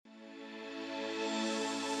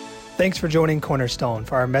Thanks for joining Cornerstone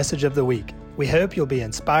for our message of the week. We hope you'll be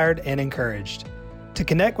inspired and encouraged. To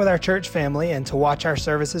connect with our church family and to watch our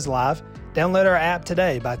services live, download our app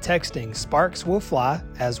today by texting Sparks Will Fly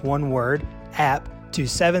as one word, app, to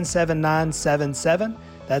 77977.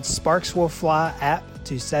 That's Sparks Will Fly app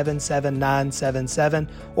to 77977,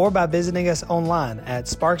 or by visiting us online at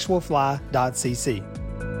sparkswillfly.cc.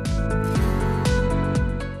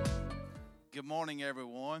 Good morning,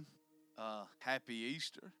 everyone. Happy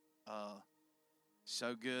Easter.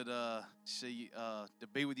 So good to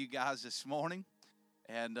be with you guys this morning.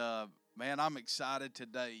 And, man, I'm excited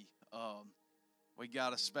today. We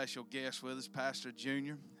got a special guest with us, Pastor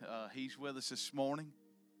Junior. He's with us this morning.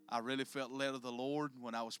 I really felt led of the Lord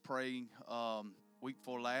when I was praying week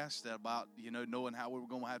before last about, knowing how we were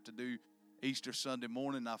going to have to do Easter Sunday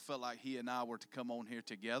morning. I felt like he and I were to come on here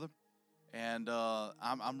together. And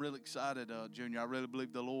I'm really excited, Junior. I really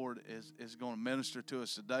believe the Lord is going to minister to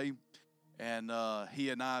us today. And he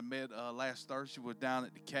and I met last Thursday. We're down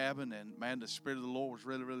at the cabin, and man, the Spirit of the Lord was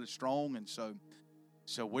really, really strong. And so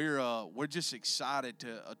we're just excited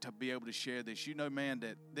to be able to share this. Man,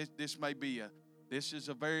 that this is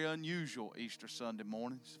a very unusual Easter Sunday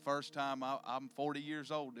morning. It's the first time I'm 40 years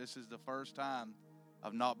old. This is the first time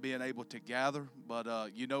of not being able to gather.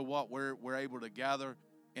 But you know what? We're able to gather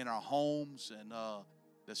in our homes, and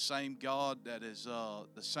the same God that is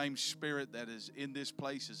the same Spirit that is in this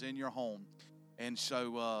place is in your home. And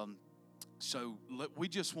so we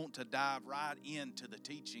just want to dive right into the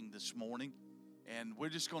teaching this morning, and we're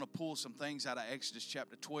just going to pull some things out of Exodus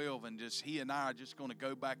chapter 12, and he and I are just going to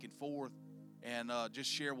go back and forth and just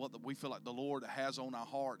share what we feel like the Lord has on our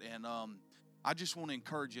heart. And I just want to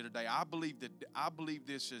encourage you today. I believe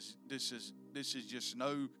this is just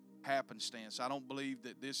no happenstance. I don't believe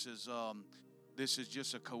that this is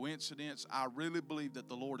just a coincidence. I really believe that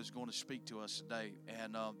the Lord is going to speak to us today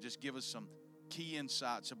and just give us some key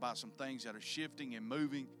insights about some things that are shifting and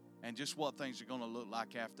moving, and just what things are going to look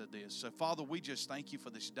like after this. So, Father, we just thank you for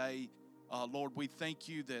this day. Lord, we thank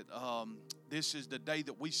you that this is the day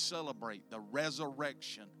that we celebrate the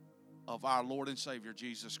resurrection of our Lord and Savior,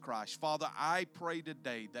 Jesus Christ. Father, I pray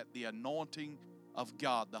today that the anointing of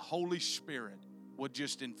God, the Holy Spirit, would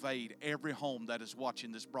just invade every home that is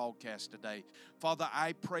watching this broadcast today. Father,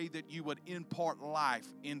 I pray that you would impart life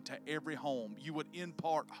into every home. You would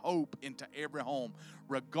impart hope into every home,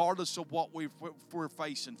 regardless of what we're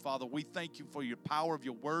facing. Father, we thank you for your power of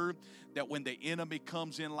your word, that when the enemy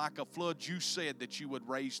comes in like a flood, you said that you would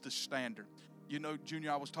raise the standard.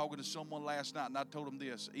 Junior, I was talking to someone last night, and I told him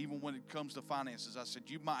this: even when it comes to finances, I said,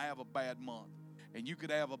 you might have a bad month, and you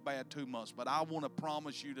could have a bad 2 months, but I want to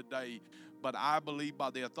promise you today, but I believe by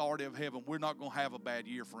the authority of heaven, we're not going to have a bad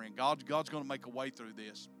year, friend. God's going to make a way through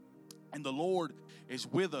this, and the Lord is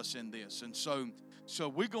with us in this. And so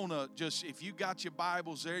we're going to just, if you got your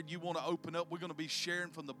Bibles there, you want to open up, we're going to be sharing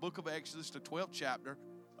from the book of Exodus, the 12th chapter.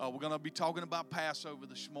 We're going to be talking about Passover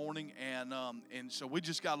this morning, and so we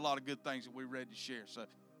just got a lot of good things that we're ready to share. So,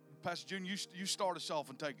 Pastor Junior, you start us off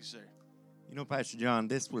and take us there. Pastor John,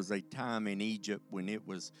 this was a time in Egypt when it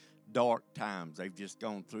was dark times. They've just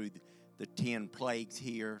gone through the 10 plagues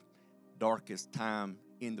here, darkest time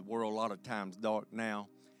in the world, a lot of times dark now.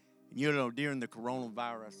 And during the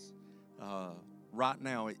coronavirus, right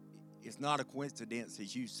now, it's not a coincidence,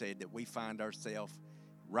 as you said, that we find ourselves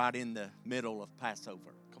right in the middle of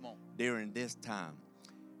Passover. Come on. During this time.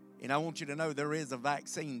 And I want you to know there is a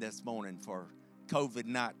vaccine this morning for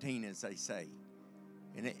COVID-19, as they say.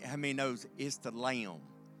 And how many knows it's the Lamb?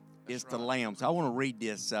 It's the Lamb. So I want to read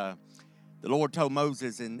this. The Lord told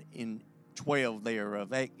Moses in 12 there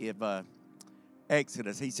of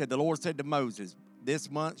Exodus. He said, the Lord said to Moses,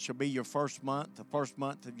 this month shall be your first month, the first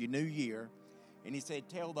month of your new year. And he said,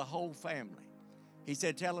 tell the whole family. He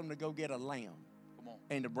said, tell them to go get a lamb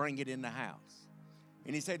and to bring it in the house.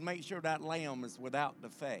 And he said, make sure that lamb is without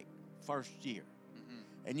defect first year.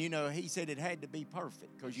 Mm-hmm. And he said it had to be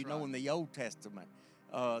perfect because in the Old Testament,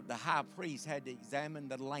 the high priest had to examine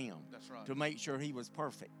the lamb to make sure he was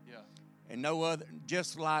perfect. Yeah. And no other,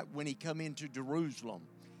 just like when he come into Jerusalem,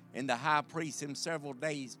 and the high priest him several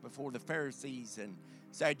days before the Pharisees and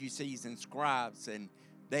Sadducees and scribes, and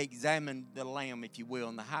they examined the lamb, if you will,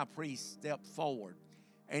 and the high priest stepped forward,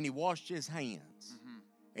 and he washed his hands,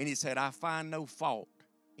 and he said, I find no fault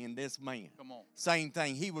in this man. Come on. Same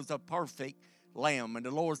thing. He was a perfect lamb, and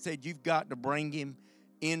the Lord said, you've got to bring him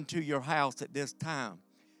into your house at this time.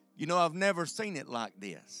 I've never seen it like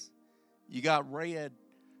this. You got red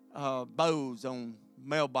bows on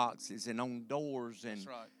mailboxes and on doors, and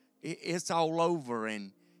it's all over,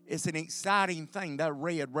 and it's an exciting thing. That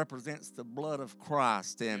red represents the blood of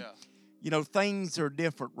Christ, and You know, things are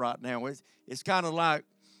different right now. It's kind of like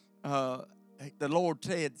the Lord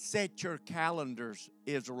said, set your calendars,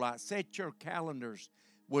 Israelites, set your calendars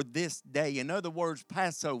with this day. In other words,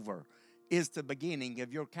 Passover is the beginning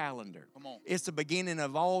of your calendar. Come on. It's the beginning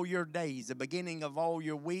of all your days, the beginning of all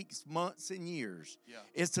your weeks, months, and years. Yeah.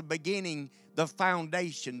 It's the beginning, the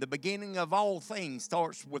foundation, the beginning of all things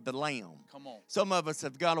starts with the Lamb. Come on. Some of us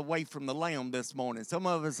have got away from the Lamb this morning. Some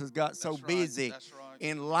of us have got so That's right. busy That's right.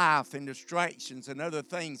 in life and distractions and other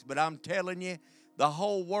things. But I'm telling you, the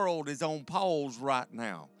whole world is on pause right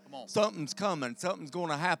now. Come on. Something's coming. Something's going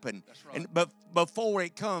to happen. That's right. But before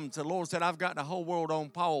it comes, the Lord said, I've got the whole world on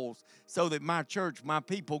pause so that my church, my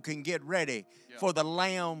people can get ready for the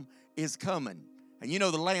Lamb is coming. And you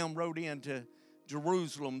know, the Lamb rode into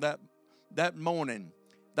Jerusalem that morning.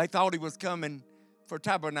 They thought he was coming for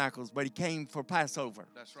tabernacles, but he came for Passover.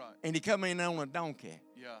 That's right. And he come in on a donkey.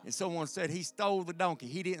 Yeah. And someone said he stole the donkey.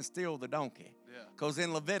 He didn't steal the donkey. Yeah. Because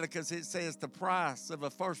in Leviticus it says the price of a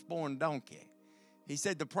firstborn donkey. He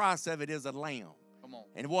said the price of it is a lamb. Come on.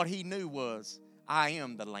 And what he knew was, I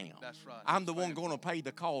am the lamb. That's right. I'm the one going to pay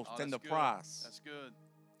the cost and the good. price. That's good.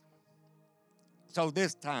 So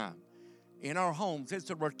this time, in our homes, it's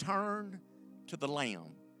a return to the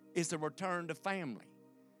lamb. It's a return to family.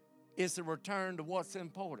 It's a return to what's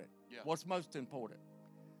important. Yeah. What's most important.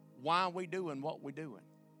 Why are we doing what we're doing?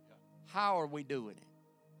 Yeah. How are we doing it?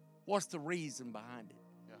 What's the reason behind it?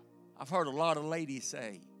 Yeah. I've heard a lot of ladies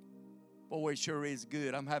say, boy, it sure is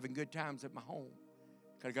good. I'm having good times at my home.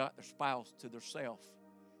 Because I got their spouse to themselves.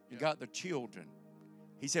 And got their children.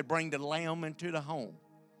 He said, bring the lamb into the home.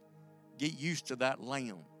 Get used to that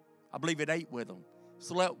lamb. I believe it ate with them.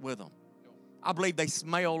 Slept with them. I believe they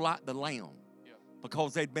smell like the lamb.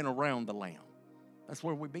 Because they'd been around the lamb. That's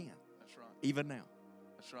where we've been. That's right. Even now.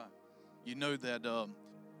 That's right. You know that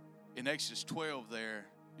in Exodus 12 there,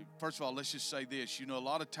 first of all, let's just say this. You know, a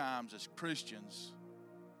lot of times as Christians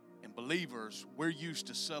and believers, we're used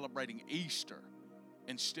to celebrating Easter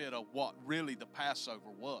instead of what really the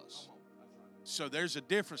Passover was. So there's a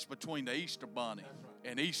difference between the Easter bunny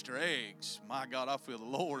and Easter eggs. My God, I feel the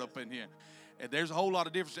Lord up in here. And there's a whole lot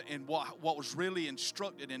of difference in what was really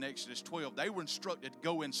instructed in Exodus 12. They were instructed to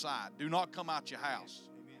go inside. Do not come out your house.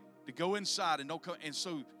 Amen. To go inside and don't come. And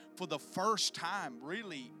so for the first time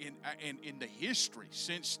really in the history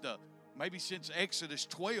since Exodus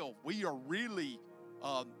 12, we are really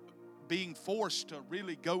being forced to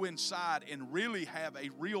really go inside and really have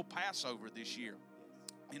a real Passover this year.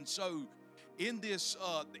 And so Moses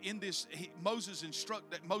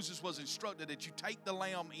was instructed that you take the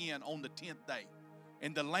lamb in on the 10th day.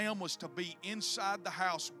 And the lamb was to be inside the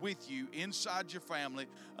house with you, inside your family,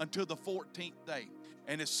 until the 14th day.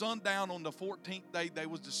 And at sundown on the 14th day, they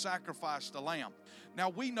was to sacrifice the lamb. Now,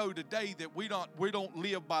 we know today that we don't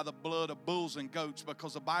live by the blood of bulls and goats,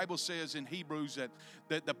 because the Bible says in Hebrews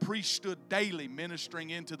that the priest stood daily ministering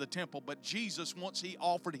into the temple. But Jesus, once he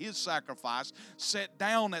offered his sacrifice, sat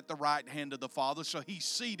down at the right hand of the Father. So he's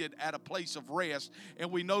seated at a place of rest. And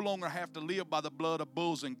we no longer have to live by the blood of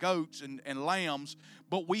bulls and goats and lambs,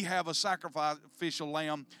 but we have a sacrificial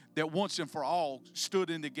lamb that once and for all stood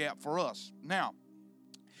in the gap for us. Now,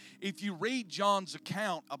 if you read John's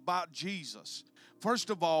account about Jesus,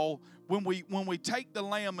 first of all, when we take the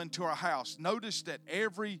lamb into our house, notice that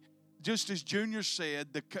just as Junior said,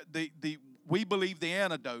 we believe the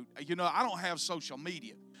antidote. You know, I don't have social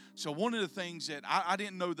media. So one of the things that I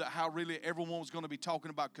didn't know that how really everyone was going to be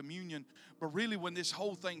talking about communion, but really when this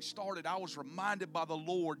whole thing started, I was reminded by the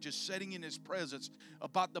Lord just sitting in his presence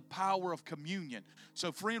about the power of communion.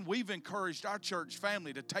 So friend, we've encouraged our church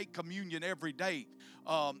family to take communion every day.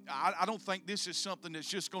 I don't think this is something that's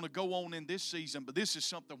just going to go on in this season, but this is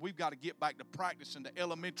something we've got to get back to practicing the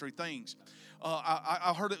elementary things.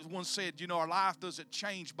 I heard it once said, you know, our life doesn't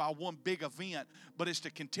change by one big event, but it's the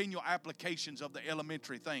continual applications of the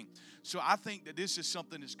elementary thing. So I think that this is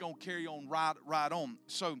something that's going to carry on right on.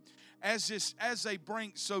 So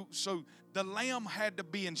so the lamb had to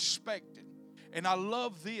be inspected. And I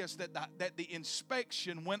love this, that the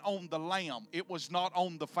inspection went on the lamb. It was not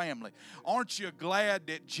on the family. Aren't you glad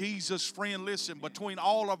that Jesus, friend, listen, between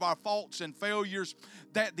all of our faults and failures,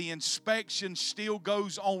 that the inspection still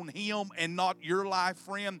goes on him and not your life,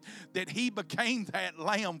 friend? That he became that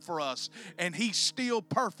lamb for us. And he's still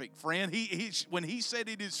perfect, friend. When he said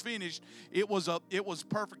it is finished, it was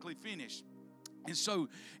perfectly finished. And so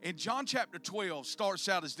in John chapter 12 starts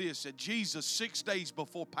out as this, that Jesus 6 days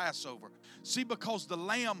before Passover. See, because the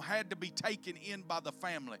lamb had to be taken in by the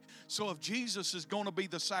family. So if Jesus is going to be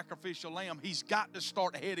the sacrificial lamb, he's got to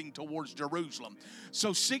start heading towards Jerusalem.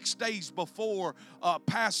 So 6 days before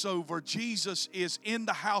Passover, Jesus is in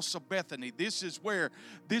the house of Bethany. This is where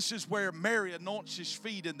Mary anoints his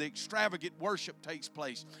feet and the extravagant worship takes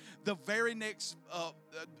place. The very next,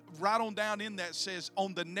 right on down in that says,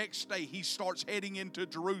 on the next day, he starts heading into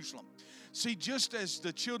Jerusalem. See, just as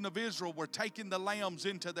the children of Israel were taking the lambs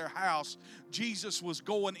into their house, Jesus was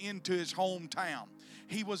going into his hometown.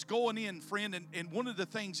 He was going in, friend, and one of the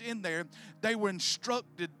things in there, they were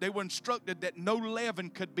instructed that no leaven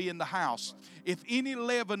could be in the house. If any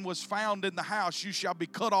leaven was found in the house, you shall be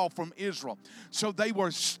cut off from Israel. So they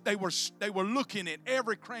were looking at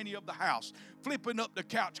every cranny of the house, flipping up the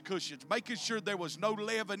couch cushions, making sure there was no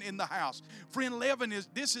leaven in the house. Friend,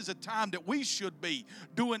 this is a time that we should be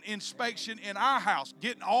doing inspection in our house,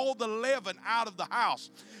 getting all the leaven out of the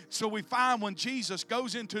house. So we find when Jesus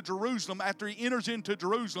goes into Jerusalem, after he enters into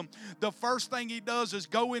Jerusalem, the first thing he does is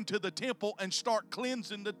go into the temple and start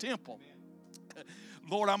cleansing the temple.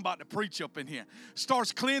 Lord, I'm about to preach up in here.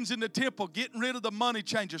 Starts cleansing the temple, getting rid of the money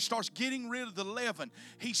changers, starts getting rid of the leaven.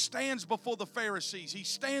 He stands before the Pharisees. He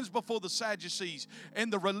stands before the Sadducees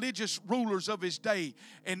and the religious rulers of his day.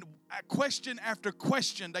 And question after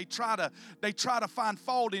question, they try to find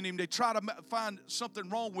fault in him. They try to find something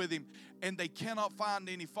wrong with him, and they cannot find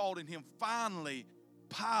any fault in him. Finally,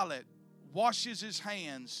 Pilate washes his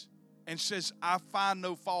hands and says, I find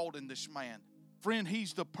no fault in this man. Friend,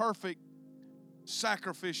 he's the perfect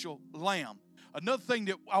sacrificial lamb. Another thing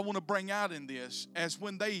that I want to bring out in this, as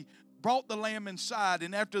when they brought the lamb inside,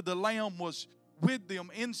 and after the lamb was with them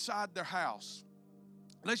inside their house,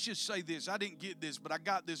 let's just say this, I didn't get this, but I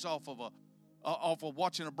got this off of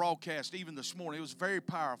watching a broadcast even this morning. It was very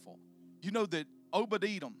powerful. You know that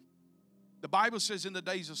Obed-Edom, the Bible says in the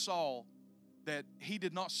days of Saul that he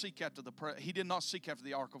did not seek after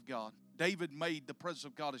the ark of God. David made the presence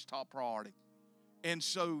of God his top priority. And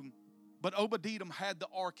so, but Obed-Edom had the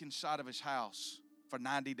ark inside of his house for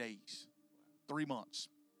 90 days, 3 months.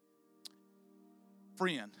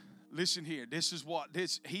 Friend, listen here. This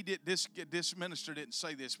minister didn't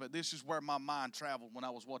say this, but this is where my mind traveled when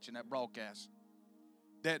I was watching that broadcast.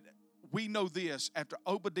 That we know this, after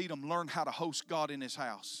Obed-Edom learned how to host God in his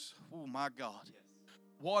house. Oh my God.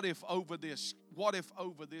 What if over this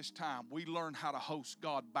time we learn how to host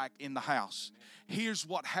God back in the house? Here's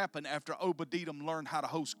what happened after Obed-Edom learned how to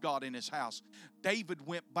host God in his house. David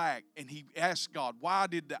went back and he asked God, why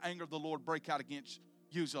did the anger of the Lord break out against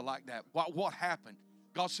Uzzah like that? What happened?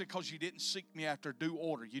 God said, because you didn't seek me after due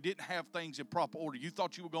order. You didn't have things in proper order. You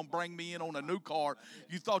thought you were going to bring me in on a new car.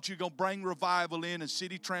 You thought you were going to bring revival in and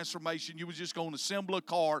city transformation. You were just going to assemble a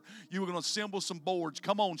car. You were going to assemble some boards.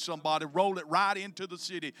 Come on, somebody. Roll it right into the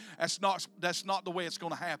city. That's not the way it's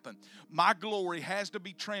going to happen. My glory has to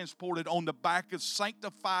be transported on the back of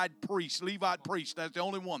sanctified priests, Levite priests. That's the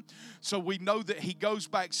only one. So we know that he goes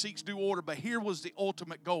back, seeks due order. But here was the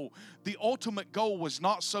ultimate goal. The ultimate goal was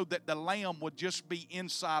not so that the lamb would just be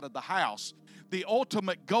inside of the house. The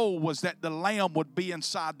ultimate goal was that the lamb would be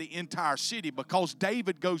inside the entire city, because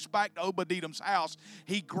David goes back to Obed-Edom's house.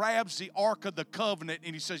 He grabs the Ark of the Covenant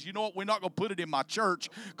and he says, you know what, we're not going to put it in my church,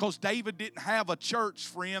 because David didn't have a church,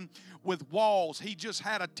 friend, with walls. He just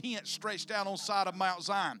had a tent stretched out on the side of Mount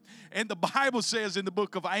Zion. And the Bible says in the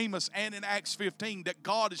book of Amos and in Acts 15 that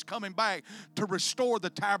God is coming back to restore the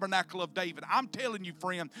tabernacle of David. I'm telling you,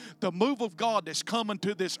 friend, the move of God that's coming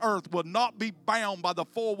to this earth will not be bound by the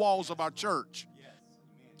four walls of our church.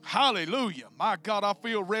 Hallelujah. My God, I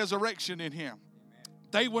feel resurrection in here.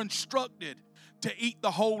 They were instructed to eat the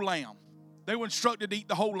whole lamb. They were instructed to eat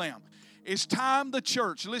the whole lamb. It's time the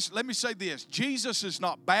church, listen, let me say this. Jesus is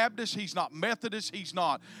not Baptist. He's not Methodist. He's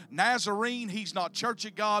not Nazarene. He's not Church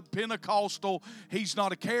of God, Pentecostal. He's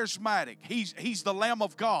not a charismatic. He's the Lamb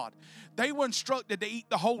of God. They were instructed to eat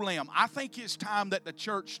the whole lamb. I think it's time that the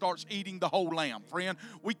church starts eating the whole lamb, friend.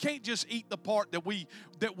 We can't just eat the part that we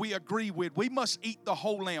agree with. We must eat the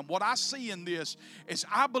whole lamb. What I see in this is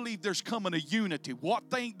I believe there's coming a unity.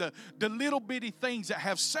 The little bitty things that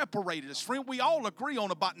have separated us, friend, we all agree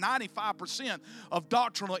on about 95% of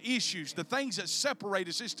doctrinal issues. The things that separate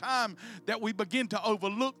us, it's time that we begin to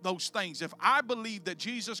overlook those things. If I believe that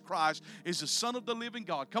Jesus Christ is the Son of the living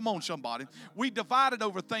God, come on somebody, we divided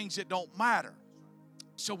over things that don't matter.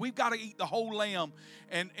 So we've got to eat the whole lamb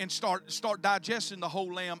and start digesting the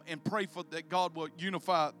whole lamb and pray for that God will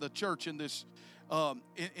unify the church in this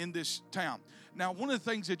town. Now, one of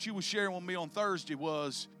the things that you were sharing with me on Thursday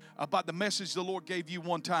was about the message the Lord gave you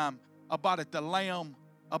one time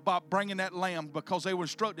about bringing that lamb, because they were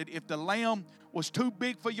instructed if the lamb was too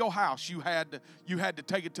big for your house, you had to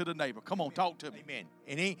take it to the neighbor. Come on, talk to me.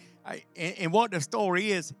 Amen. And what the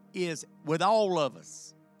story is with all of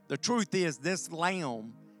us, the truth is this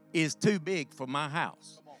lamb is too big for my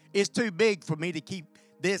house. It's too big for me to keep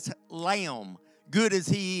this lamb, good as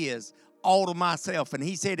he is, all to myself. And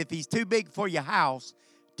he said, if he's too big for your house,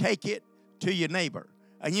 take it to your neighbor.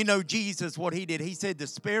 And you know Jesus, what he did, he said the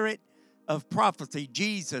spirit of prophecy,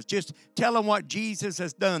 Jesus, just tell them what Jesus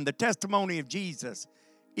has done. The testimony of Jesus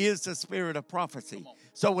is the spirit of prophecy.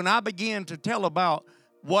 So when I began to tell about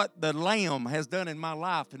what the Lamb has done in my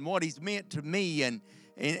life and what he's meant to me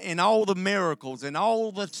and all the miracles and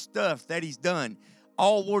all the stuff that he's done,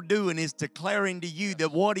 all we're doing is declaring to you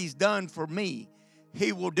that what he's done for me,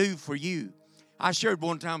 he will do for you. I shared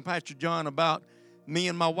one time, Pastor John, about me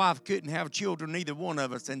and my wife couldn't have children, neither one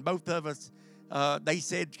of us, and both of us, they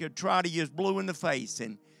said could try to use blue in the face.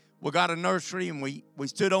 And we got a nursery and we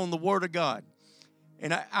stood on the Word of God.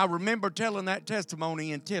 And I remember telling that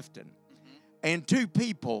testimony in Tifton. And two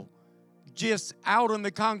people just out in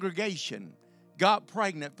the congregation got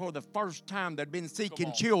pregnant for the first time. They'd been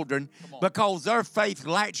seeking children because their faith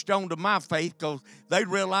latched onto my faith because they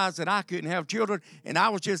realized that I couldn't have children. And I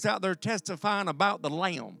was just out there testifying about the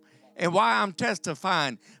Lamb. And why I'm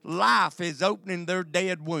testifying, life is opening their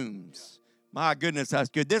dead wombs. My goodness, that's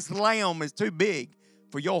good. This lamb is too big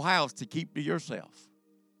for your house to keep to yourself.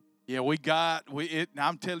 Yeah,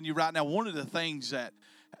 I'm telling you right now, one of the things that,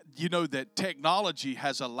 that technology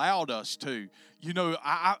has allowed us to,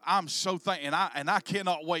 I'm so thankful, and I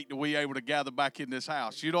cannot wait to be able to gather back in this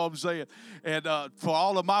house. You know what I'm saying? And for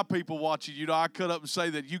all of my people watching, I cut up and say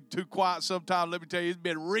that you too quiet sometimes. Let me tell you, it's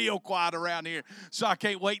been real quiet around here, so I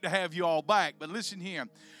can't wait to have you all back. But listen here.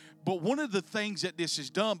 But one of the things that this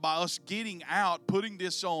has done by us getting out, putting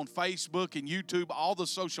this on Facebook and YouTube, all the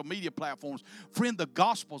social media platforms, friend, the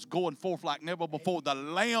gospel's going forth like never before. The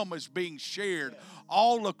Lamb is being shared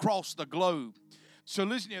all across the globe. So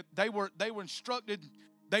listen, they were instructed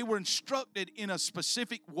in a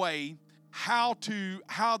specific way how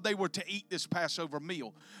they were to eat this Passover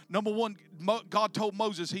meal. Number one, God told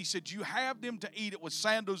Moses, he said, you have them to eat it with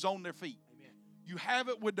sandals on their feet. Amen. You have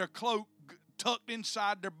it with their cloak tucked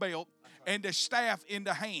inside their belt and their staff in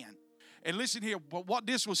the hand. And listen here, but what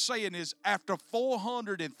this was saying is after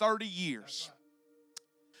 430 years,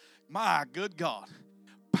 my good God,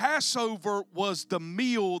 Passover was the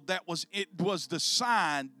meal it was the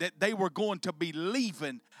sign that they were going to be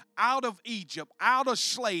leaving out of Egypt, out of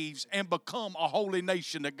slaves, and become a holy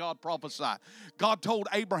nation that God prophesied. God told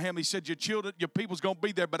Abraham, he said, your people's going to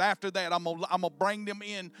be there, but after that, I'm going to bring them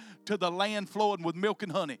in to the land flowing with milk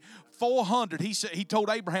and honey. 400, he told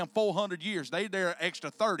Abraham 400 years. They're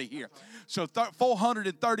extra 30 here. So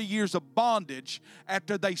 430 years of bondage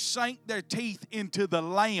after they sank their teeth into the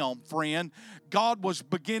Lamb, friend. God was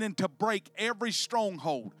beginning to break every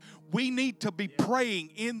stronghold. We need to be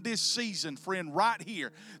praying in this season, friend, right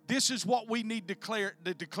here. This is what we need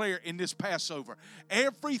to declare in this Passover.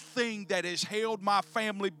 Everything that has held my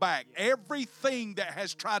family back, everything that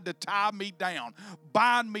has tried to tie me down,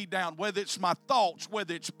 bind me down, whether it's my thoughts,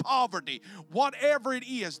 whether it's poverty, whatever it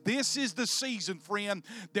is, this is the season, friend,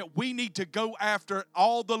 that we need to go after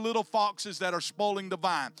all the little foxes that are spoiling the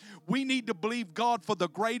vine. We need to believe God for the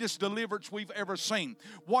greatest deliverance we've ever seen.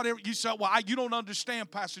 Whatever you say, you don't understand,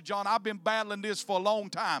 Pastor John. I've been battling this for a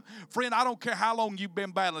long time. Friend, I don't care how long you've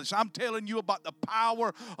been battling this. I'm telling you about the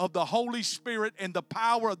power of the Holy Spirit and the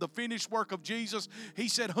power of the finished work of Jesus. He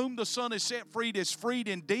said, whom the Son has set free is freed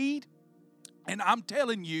indeed. And I'm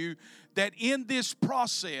telling you that in this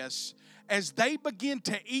process, as they begin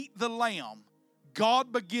to eat the lamb,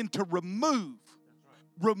 God began to remove.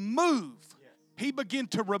 He began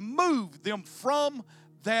to remove them from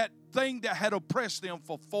that thing that had oppressed them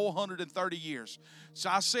for 430 years. So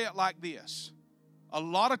I say it like this. A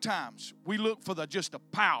lot of times we look for the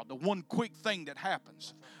one quick thing that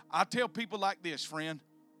happens. I tell people like this, friend,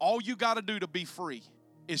 all you got to do to be free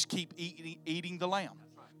is keep eating the lamb.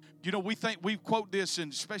 We quote this,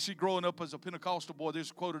 and especially growing up as a Pentecostal boy, this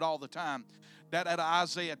is quoted all the time, that out of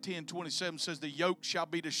Isaiah 10:27 says, the yoke shall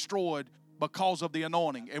be destroyed because of the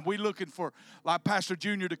anointing. And we're looking for, like Pastor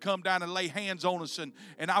Junior, to come down and lay hands on us. And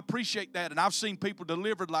I appreciate that. And I've seen people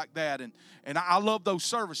delivered like that. And I love those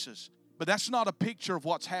services. But that's not a picture of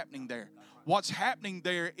what's happening there. What's happening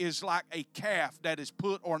there is like a calf that is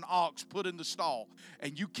put, or an ox put in the stall.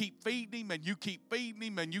 And you keep feeding him, and you keep feeding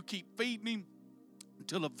him, and you keep feeding him,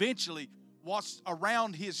 until eventually what's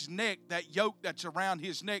around his neck, that yoke that's around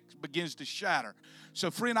his neck, begins to shatter. So,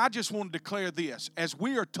 friend, I just want to declare this. As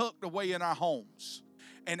we are tucked away in our homes,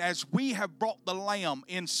 And as we have brought the lamb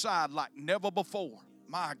inside like never before,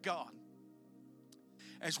 my God,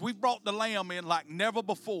 as we've brought the lamb in like never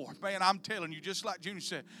before, man, I'm telling you, just like Junior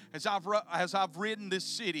said, as I've ridden this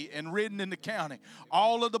city and ridden in the county,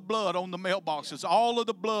 all of the blood on the mailboxes, all of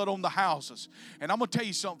the blood on the houses. And I'm going to tell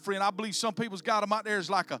you something, friend. I believe some people's got them out there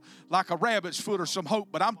as like a rabbit's foot or some hope.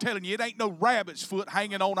 But I'm telling you, it ain't no rabbit's foot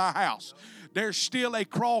hanging on our house. There's still a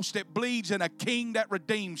cross that bleeds and a king that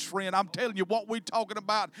redeems, friend. I'm telling you, what we're talking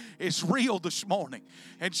about is real this morning.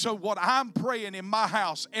 And so what I'm praying in my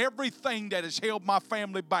house, everything that has held my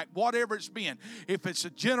family back, whatever it's been, if it's a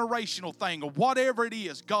generational thing or whatever it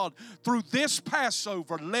is, God, through this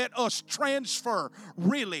Passover, let us transfer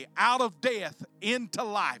really out of death into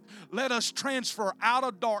life. Let us transfer out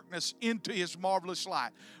of darkness into His marvelous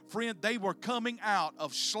light. Friend, they were coming out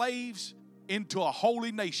of slaves into a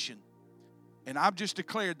holy nation. And I've just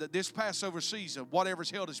declared that this Passover season,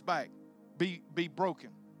 whatever's held us back, be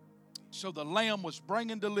broken. So the Lamb was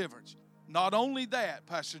bringing deliverance. Not only that,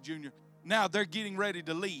 Pastor Junior, now they're getting ready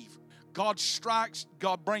to leave. God strikes,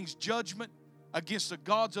 God brings judgment against the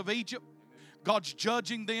gods of Egypt. God's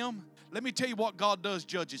judging them. Let me tell you what God does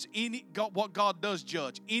judges. What God does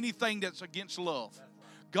judge. Anything that's against love.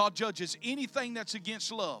 God judges anything that's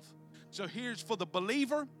against love. So here's for the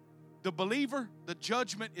believer, the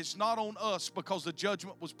judgment is not on us because the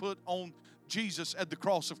judgment was put on Jesus at the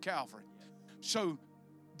cross of Calvary. So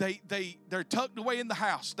they're tucked away in the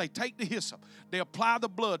house. They take the hyssop. They apply the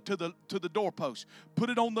blood to the doorpost. Put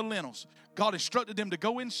it on the lintels. God instructed them to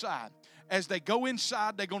go inside. As they go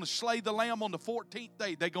inside, they're going to slay the lamb on the 14th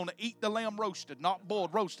day. They're going to eat the lamb roasted, not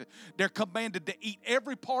boiled, roasted. They're commanded to eat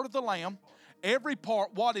every part of the lamb. Every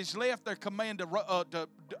part, what is left, they're commanded to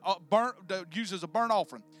use as a burnt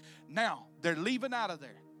offering. Now, they're leaving out of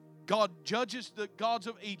there. God judges the gods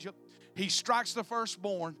of Egypt. He strikes the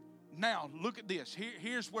firstborn. Now, look at this.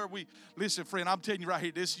 Here's where listen, friend, I'm telling you right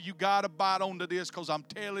here, you got to bite onto this because I'm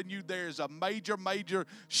telling you there's a major, major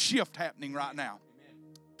shift happening right now.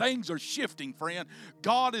 Things are shifting, friend.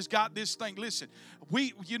 God has got this thing. Listen,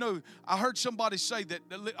 I heard somebody say that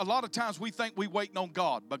a lot of times we think we're waiting on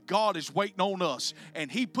God, but God is waiting on us.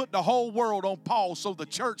 And He put the whole world on pause so the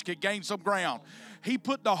church could gain some ground. He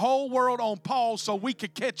put the whole world on pause so we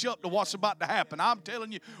could catch up to what's about to happen. I'm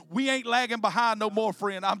telling you, we ain't lagging behind no more,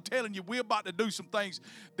 friend. I'm telling you, we're about to do some things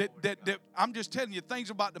that I'm just telling you, things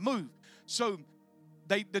are about to move. So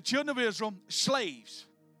the children of Israel, slaves.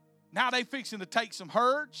 Now they fixing to take some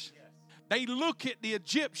herds. They look at the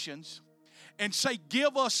Egyptians and say,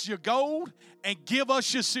 give us your gold and give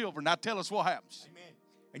us your silver. Now tell us what happens.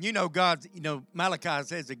 Amen. And Malachi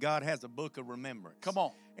says that God has a book of remembrance. Come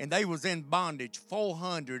on. And they was in bondage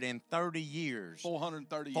 430 years.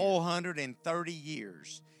 430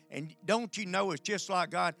 years. And don't you know, it's just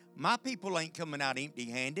like God, my people ain't coming out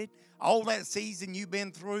empty-handed. All that season you've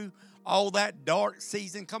been through, all that dark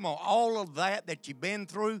season, come on, all of that you've been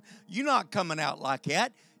through, you're not coming out like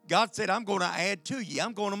that. God said, I'm going to add to you.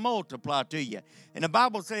 I'm going to multiply to you. And the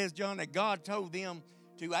Bible says, John, that God told them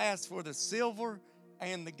to ask for the silver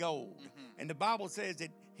and the gold. Mm-hmm. And the Bible says that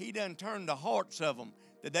He done turned the hearts of them,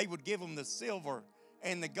 that they would give them the silver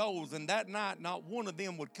and the gold. And that night, not one of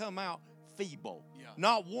them would come out feeble. Yeah.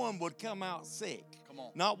 Not one would come out sick. Come on.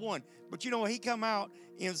 Not one. But He come out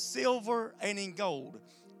in silver and in gold.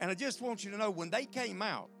 And I just want you to know, when they came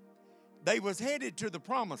out, they was headed to the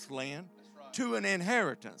promised land, right, to an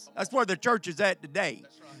inheritance. That's where the church is at today.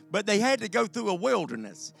 Right. But they had to go through a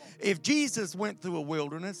wilderness. If Jesus went through a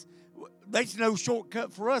wilderness, there's no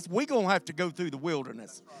shortcut for us. We're going to have to go through the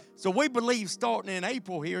wilderness. Right. So we believe starting in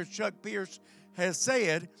April here, Chuck Pierce has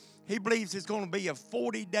said, he believes it's going to be a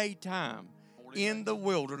 40-day time in the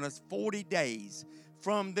wilderness, 40 days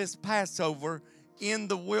from this Passover in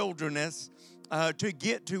the wilderness to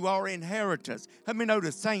get to our inheritance. How many know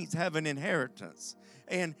the saints have an inheritance?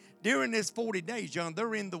 And during this 40 days, John,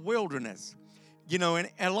 they're in the wilderness. And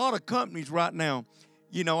a lot of companies right now,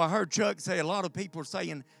 I heard Chuck say a lot of people are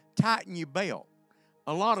saying, tighten your belt.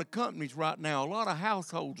 A lot of companies right now, a lot of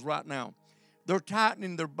households right now, they're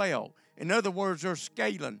tightening their belt. In other words, they're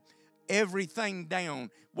scaling everything down.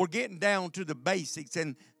 We're getting down to the basics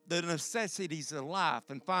and the necessities of life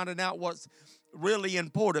and finding out what's really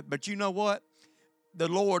important. But you know what? The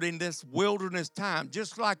Lord in this wilderness time,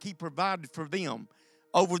 just like He provided for them,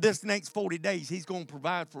 over this next 40 days, He's going to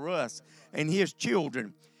provide for us and His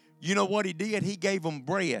children. You know what He did? He gave them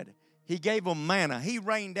bread. He gave them manna. He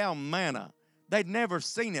rained down manna. They'd never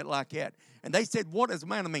seen it like that. And they said, what does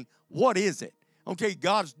manna mean? What is it? I'll tell you,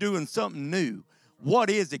 God's doing something new. What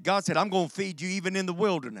is it? God said, I'm going to feed you even in the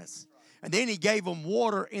wilderness. And then He gave them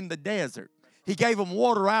water in the desert. He gave them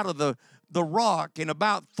water out of the the rock, and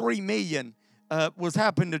about 3 million was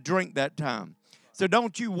happened to drink that time. So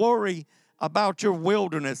don't you worry about your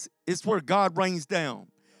wilderness. It's where God rains down.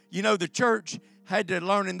 You know, the church had to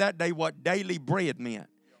learn in that day what daily bread meant.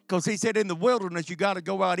 Because he said in the wilderness, you got to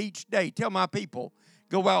go out each day. Tell my people,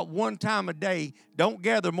 go out one time a day. Don't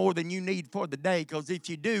gather more than you need for the day, because if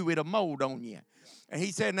you do, it'll mold on you. And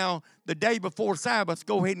he said, now, the day before Sabbath,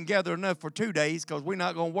 go ahead and gather enough for 2 days, because we're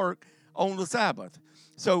not going to work on the Sabbath.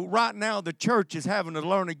 So right now, the church is having to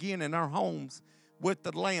learn again in our homes with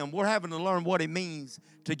the Lamb. We're having to learn what it means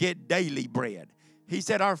to get daily bread. He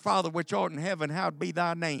said, our Father which art in heaven, hallowed be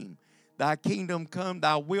thy name. Thy kingdom come,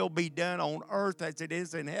 thy will be done on earth as it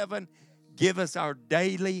is in heaven. Give us our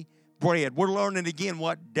daily bread. We're learning again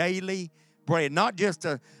what daily bread, not just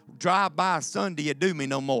a drive-by Sunday you do me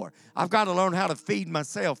no more. I've got to learn how to feed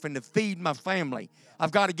myself and to feed my family.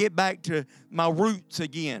 I've got to get back to my roots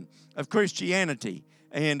again of Christianity.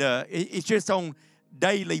 And it's just on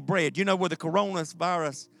daily bread. You know, with the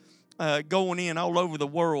coronavirus going in all over the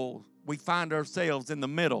world, we find ourselves in the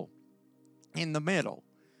middle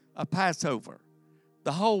of Passover.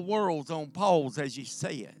 The whole world's on pause, as you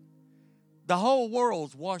said. The whole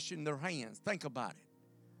world's washing their hands. Think about it.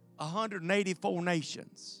 184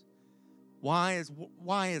 nations. Why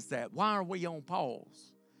is that? Why are we on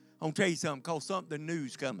pause? I'm going to tell you something, because something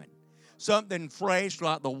new's coming. Something fresh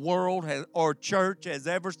like the world has, or church has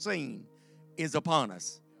ever seen is upon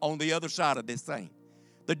us on the other side of this thing.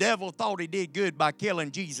 The devil thought he did good by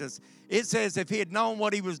killing Jesus. It says if he had known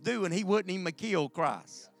what he was doing, he wouldn't even kill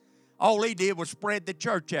Christ. All he did was spread the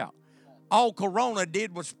church out. All Corona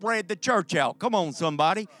did was spread the church out. Come on,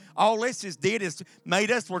 somebody. All this did is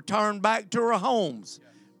made us return back to our homes.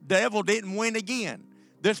 The devil didn't win again.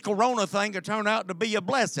 This Corona thing will turn out to be a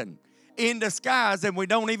blessing in disguise, and we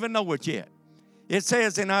don't even know it yet. It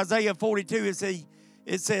says in Isaiah 42,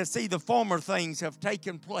 it says, see, the former things have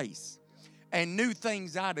taken place, and new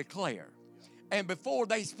things I declare. And before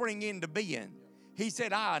they spring into being, he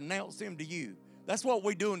said, I announce them to you. That's what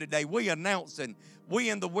we're doing today. We announcing. We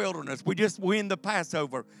in the wilderness. We in the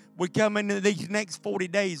Passover. We come into these next 40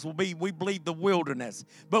 days we believe the wilderness.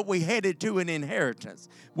 But we headed to an inheritance.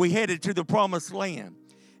 We headed to the promised land.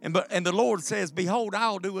 And the Lord says, behold,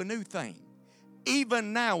 I'll do a new thing.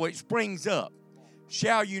 Even now it springs up.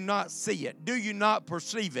 Shall you not see it? Do you not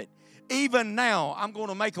perceive it? Even now, I'm going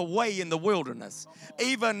to make a way in the wilderness.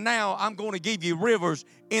 Even now, I'm going to give you rivers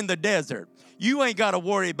in the desert. You ain't got to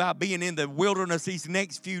worry about being in the wilderness these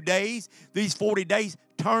next few days, these 40 days.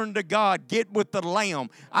 Turn to God. Get with the Lamb.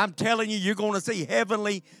 I'm telling you, you're going to see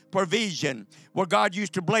heavenly provision. Where God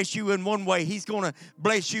used to bless you in one way, He's going to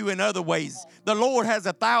bless you in other ways. The Lord has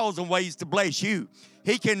 1,000 ways to bless you.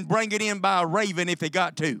 He can bring it in by a raven if he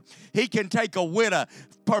got to. He can take a widow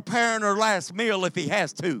preparing her last meal if he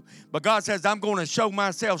has to. But God says, I'm going to show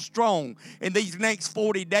myself strong in these next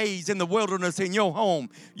 40 days in the wilderness in your home.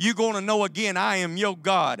 You're going to know again, I am your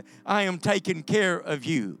God. I am taking care of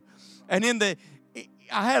you. And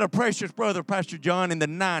I had a precious brother, Pastor John, in the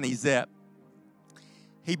 90s that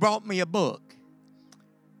he brought me a book.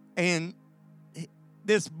 And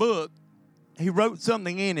this book, he wrote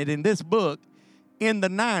something in it. In this book, in the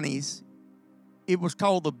 90s, it was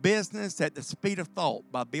called The Business at the Speed of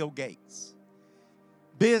Thought by Bill Gates.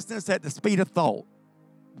 Business at the Speed of Thought.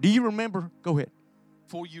 Do you remember? Go ahead.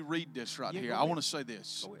 Before you read this here, I want to say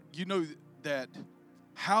this. You know that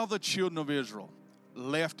how the children of Israel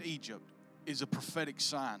left Egypt is a prophetic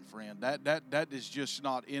sign, friend. That is just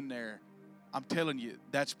not in there. I'm telling you,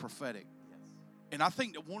 that's prophetic. And I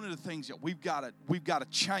think that one of the things that we've got to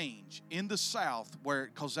change in the South,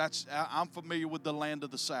 because I'm familiar with the land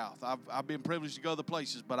of the South. I've been privileged to go other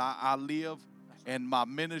places, but I live, and my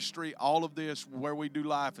ministry, all of this, where we do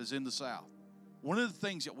life is in the South. One of the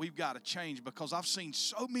things that we've got to change, because I've seen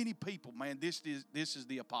so many people, man, this is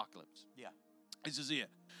the apocalypse. Yeah, this is it.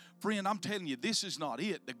 Friend, I'm telling you, this is not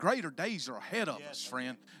it. The greater days are ahead of us,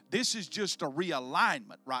 friend. This is just a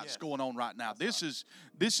realignment that's going on right now. This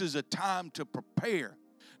is a time to prepare.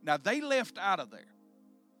 Now, they left out of there.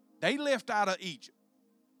 They left out of Egypt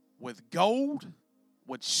with gold,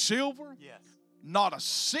 with silver, not a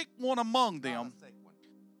sick one among them.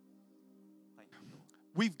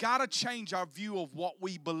 We've got to change our view of what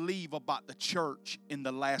we believe about the church in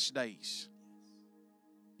the last days.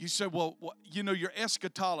 You say, well, your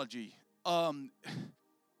eschatology.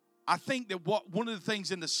 I think that one of the things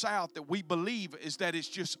in the South that we believe is that it's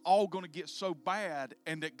just all going to get so bad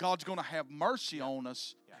and that God's going to have mercy on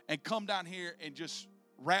us and come down here and just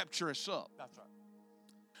rapture us up. That's right.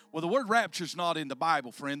 Well, the word rapture is not in the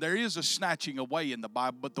Bible, friend. There is a snatching away in the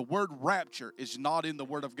Bible, but the word rapture is not in the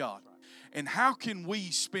Word of God. And how can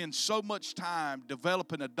we spend so much time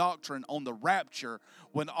developing a doctrine on the rapture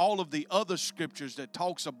when all of the other scriptures that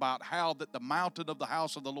talks about how that the mountain of the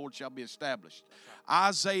house of the Lord shall be established?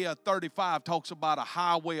 Isaiah 35 talks about a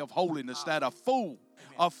highway of holiness that a fool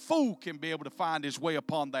can be able to find his way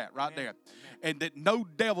upon that right there. And that no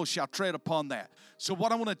devil shall tread upon that. So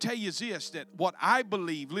what I want to tell you is this, that what I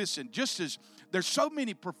believe, listen, just as there's so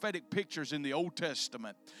many prophetic pictures in the Old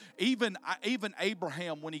Testament, even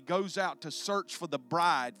Abraham, when he goes out to search for the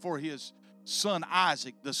bride for his son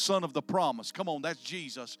Isaac, the son of the promise. Come on, that's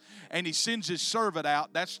Jesus. And he sends his servant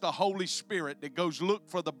out. That's the Holy Spirit that goes look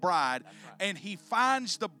for the bride. And he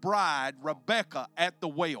finds the bride, Rebecca, at the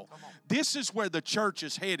well. This is where the church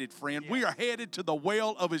is headed, friend. We are headed to the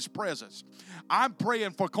well of his presence. I'm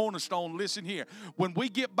praying for Cornerstone. Listen here. When we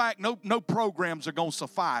get back, no programs are going to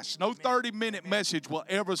suffice. No 30-minute message will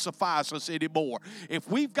ever suffice us anymore. If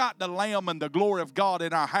we've got the Lamb and the glory of God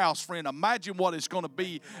in our house, friend, imagine what it's going to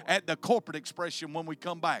be at the corporate expression when we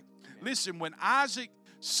come back. Listen, when Isaac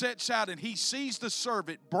sets out and he sees the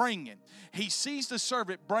servant bringing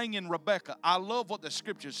Rebekah. I love what the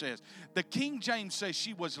scripture says. The King James says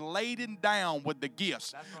she was laden down with the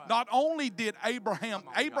gifts. Right. Not only did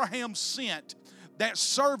Abraham sent that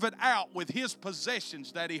servant out with his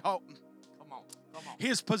possessions that he hoped.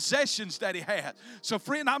 His possessions that he had. So,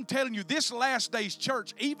 friend, I'm telling you, this last day's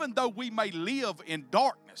church, even though we may live in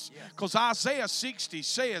darkness, because Isaiah 60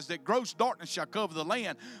 says that gross darkness shall cover the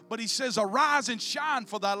land, but he says, arise and shine,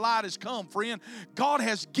 for thy light is come, friend. God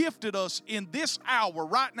has gifted us in this hour,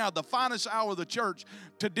 right now, the finest hour of the church,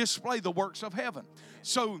 to display the works of heaven.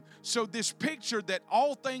 So this picture that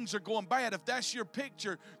all things are going bad, if that's your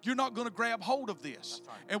picture, you're not going to grab hold of this.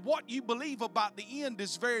 Right. And what you believe about the end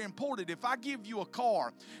is very important. If I give you a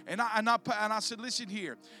car and I said, listen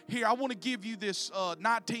here, I want to give you this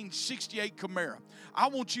 1968 Camaro. I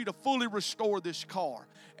want you to fully restore this car.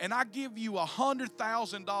 And I give you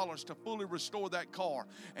 $100,000 to fully restore that car.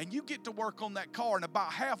 And you get to work on that car, and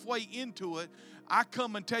about halfway into it, I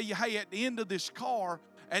come and tell you, hey, at the end of this car,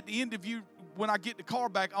 at the end of you, when I get the car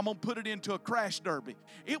back, I'm going to put it into a crash derby.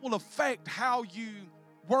 It will affect how you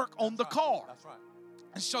work on the car. That's right.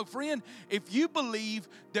 And so, friend, if you believe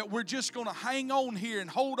that we're just going to hang on here and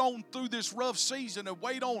hold on through this rough season and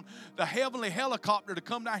wait on the heavenly helicopter to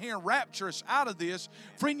come down here and rapture us out of this,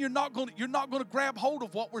 friend, you're not going to grab hold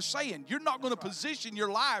of what we're saying. You're not going to position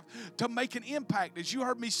your life to make an impact. As you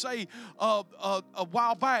heard me say a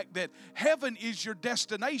while back, that heaven is your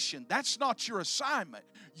destination. That's not your assignment.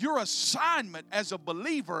 Your assignment as a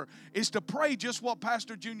believer is to pray just what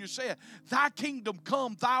Pastor Junior said. Thy kingdom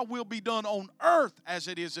come, thy will be done on earth as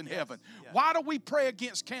it is in heaven. Yes. Why do we pray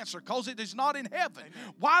against cancer? Because it is not in heaven.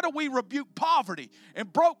 Amen. Why do we rebuke poverty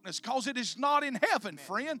and brokenness? Because it is not in heaven,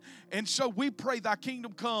 friend. And so we pray, thy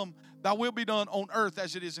kingdom come, thy will be done on earth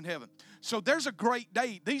as it is in heaven. So there's a great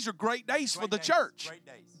day. These are great days for the church. Great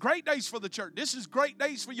days. Great days for the church. This is great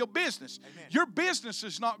days for your business. Amen. Your business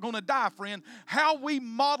is not going to die, friend. How we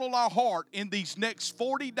model our heart in these next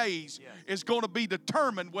 40 days is going to be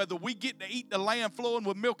determined whether we get to eat the land flowing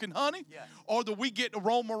with milk and honey or that we get to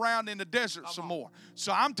roam around in the desert some more.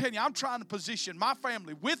 So I'm telling you, I'm trying to position my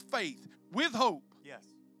family with faith, with hope,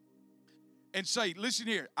 and say, listen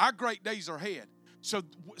here, our great days are ahead. So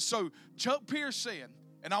Chuck Pierce saying,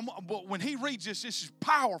 and when he reads this is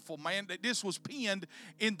powerful, man, that this was penned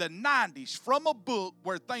in the 90s from a book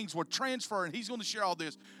where things were transferred. He's going to share all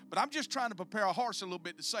this. But I'm just trying to prepare our hearts a little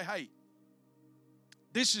bit to say, hey,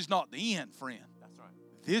 this is not the end, friend. That's right.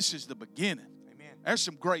 This is the beginning. Amen. There's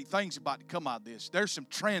some great things about to come out of this. There's some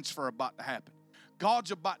transfer about to happen.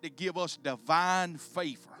 God's about to give us divine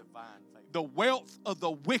favor. The wealth of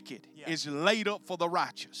the wicked is laid up for the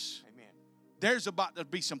righteous. There's about to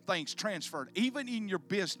be some things transferred, even in your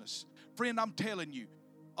business. Friend, I'm telling you,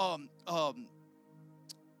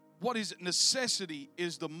 what is it? Necessity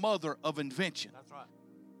is the mother of invention. That's right.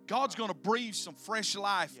 God's going to breathe some fresh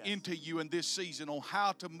life into you in this season on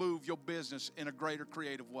how to move your business in a greater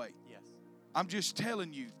creative way. Yes. I'm just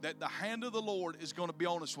telling you that the hand of the Lord is going to be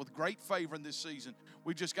on us with great favor in this season.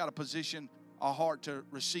 We've just got to position our heart to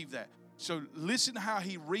receive that. So listen to how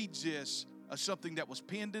he reads this, something that was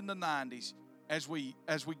penned in the 90s. As we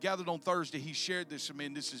gathered on Thursday, he shared this to me,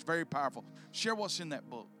 and this is very powerful. Share what's in that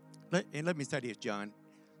book. Let me say this, John.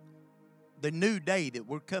 The new day that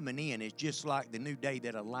we're coming in is just like the new day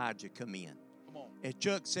that Elijah come in. Come on. As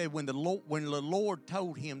Chuck said, when the Lord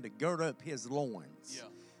told him to gird up his loins,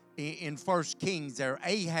 in 1 Kings there,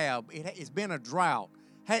 Ahab, it's been a drought.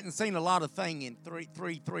 Hadn't seen a lot of thing in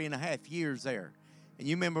three and a half years there. And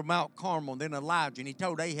you remember Mount Carmel, then Elijah, and he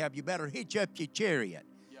told Ahab, you better hitch up your chariot.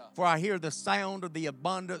 for I hear the sound of the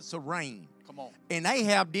abundance of rain. Come on. And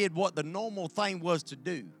Ahab did what the normal thing was to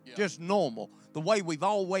do, just normal, the way we've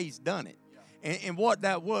always done it. And what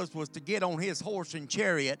that was to get on his horse and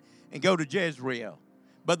chariot and go to Jezreel.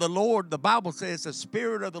 But the Lord, the Bible says, the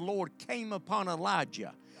Spirit of the Lord came upon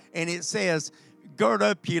Elijah. And it says, gird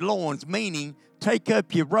up your loins, meaning take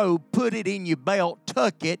up your robe, put it in your belt,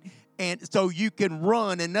 tuck it, and so you can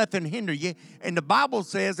run and nothing hinder you. And the Bible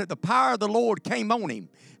says that the power of the Lord came on him,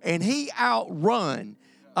 and he outrun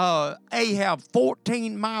Ahab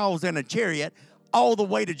 14 miles in a chariot all the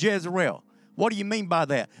way to Jezreel. What do you mean by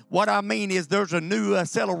that? What I mean is there's a new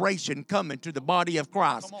acceleration coming to the body of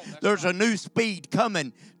Christ. There's a new speed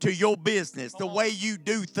coming to your business, the way you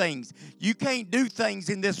do things. You can't do things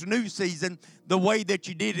in this new season the way that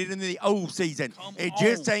you did it in the old season. It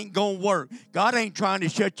just ain't going to work. God ain't trying to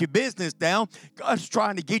shut your business down. God's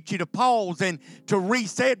trying to get you to pause and to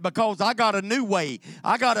reset, because I got a new way.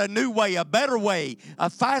 I got a new way, a better way, a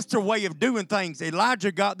faster way of doing things.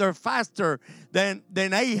 Elijah got there faster than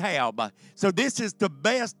Ahab. So this is the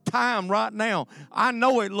best time right now. I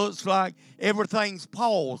know it looks like everything's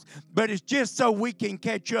paused, but it's just so we can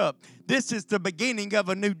catch up. This is the beginning of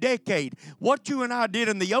a new decade. What you and I did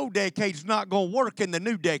in the old decade is not going to work in the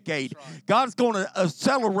new decade. Right. God's going to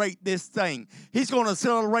accelerate this thing. He's going to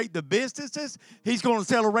accelerate the businesses. He's going to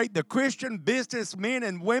accelerate the Christian businessmen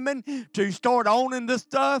and women to start owning this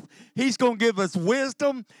stuff. He's going to give us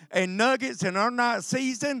wisdom and nuggets in our night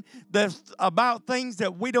season that's about things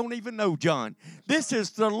that we don't even know, John. This is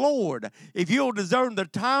the Lord. If you'll discern the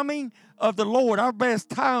timing of the Lord, our best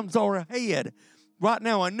times are ahead. Right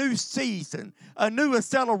now, a new season, a new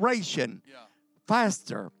acceleration,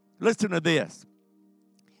 faster. Listen to this.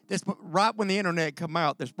 Right when the internet come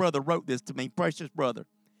out, this brother wrote this to me, precious brother.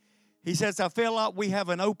 He says, I feel like we have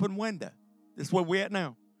an open window. This is where we're at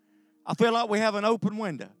now. I feel like we have an open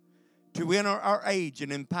window to enter our age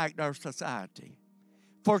and impact our society.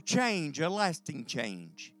 For change, a lasting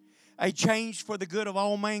change. A change for the good of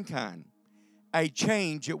all mankind. A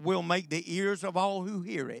change that will make the ears of all who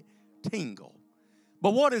hear it tingle.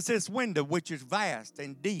 But what is this window, which is vast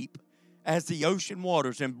and deep as the ocean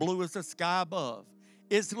waters and blue as the sky above?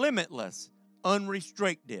 It's limitless,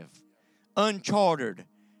 unrestricted, uncharted,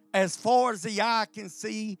 as far as the eye can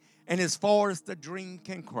see and as far as the dream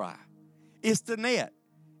can cry. It's the net.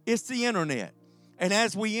 It's the internet. And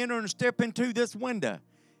as we enter and step into this window,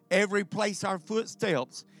 every place our foot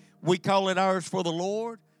steps, we call it ours for the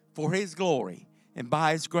Lord, for His glory, and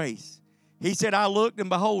by His grace. He said, I looked, and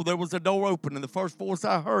behold, there was a door open, and the first voice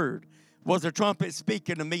I heard was a trumpet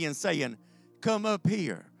speaking to me and saying, come up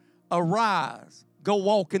here, arise, go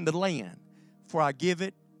walk in the land, for I give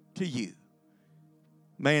it to you.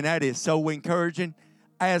 Man, that is so encouraging.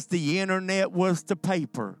 As the internet was to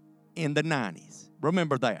paper in the 90s.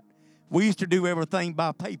 Remember that. We used to do everything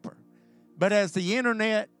by paper. But as the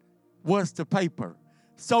internet was to paper,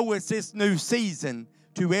 so is this new season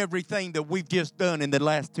to everything that we've just done in the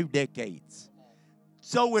last 2 decades.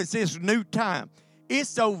 So is this new time. It's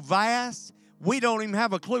so vast, we don't even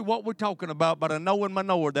have a clue what we're talking about, but I know in my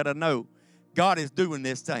knower that I know God is doing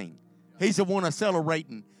this thing. He's the one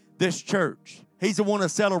accelerating this church. He's the one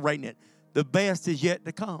accelerating it. The best is yet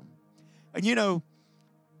to come. And you know,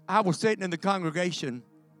 I was sitting in the congregation,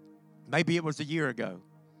 maybe it was a year ago,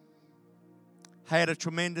 had a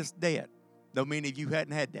tremendous debt, though many of you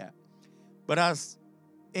hadn't had that. But I was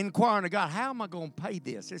inquiring of God, how am I going to pay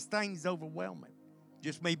this? This thing's overwhelming.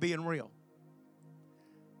 Just me being real.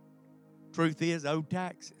 Truth is, owed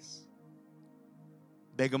taxes.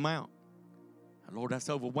 Big amount. And Lord, that's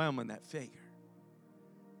overwhelming, that figure.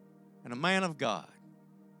 And a man of God,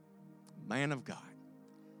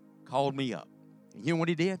 called me up. And you know what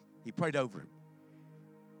he did? He prayed over him.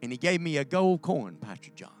 And he gave me a gold coin,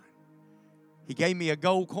 Pastor John. He gave me a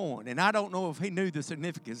gold coin. And I don't know if he knew the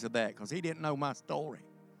significance of that, because he didn't know my story.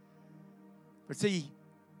 But see,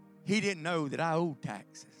 he didn't know that I owed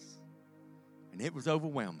taxes. And it was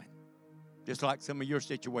overwhelming. Just like some of your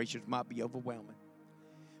situations might be overwhelming.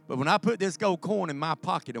 But when I put this gold coin in my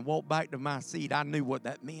pocket and walked back to my seat, I knew what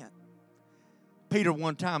that meant. Peter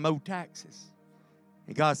one time owed taxes.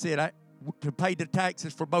 And God said, to pay the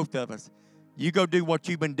taxes for both of us, you go do what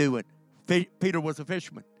you've been doing. Peter was a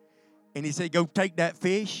fisherman. And he said, go take that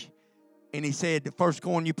fish. And he said, the first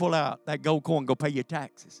coin you pull out, that gold coin, go pay your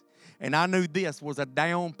taxes. And I knew this was a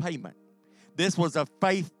down payment. This was a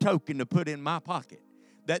faith token to put in my pocket.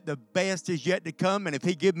 That the best is yet to come. And if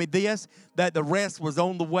he give me this, that the rest was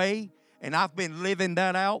on the way. And I've been living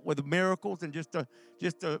that out with miracles and just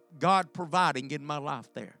a God providing in my life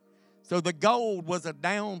there. So the gold was a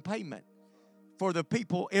down payment for the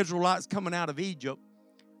people, Israelites coming out of Egypt,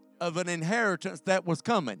 of an inheritance that was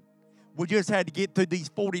coming. We just had to get through these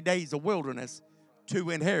 40 days of wilderness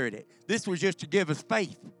to inherit it. This was just to give us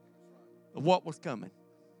faith of what was coming.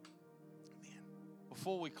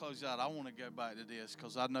 Before we close out, I want to go back to this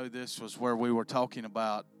because I know this was where we were talking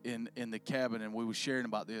about in the cabin, and we were sharing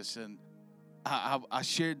about this. And I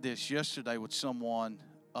shared this yesterday with someone.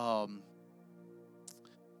 I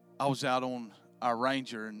was out on our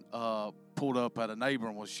Ranger and pulled up at a neighbor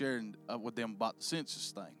and was sharing with them about the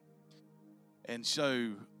census thing. And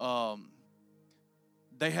so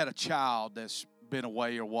they had a child that's been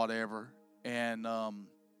away or whatever, and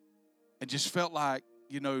just felt like,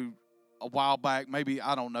 a while back, maybe,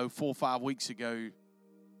 I don't know, 4 or 5 weeks ago,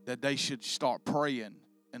 that they should start praying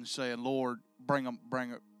and saying, Lord, bring them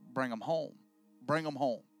home. Bring them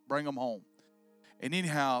home. Bring them home. And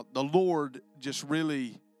anyhow, the Lord just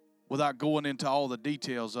really, without going into all the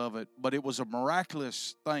details of it, but it was a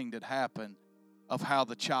miraculous thing that happened of how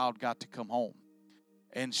the child got to come home.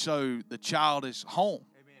 And so the child is home.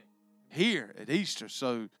 Amen. Here at Easter.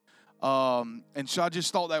 So, and so I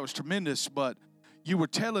just thought that was tremendous. But you were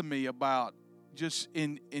telling me about just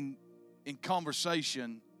in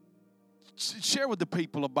conversation, share with the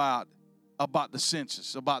people about the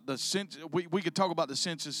census, We could talk about the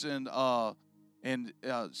census in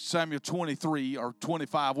Samuel 23 or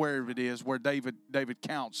 25, wherever it is, where David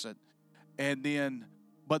counts it. And then,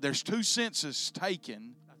 but there's 2 censuses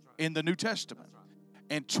taken in the New Testament.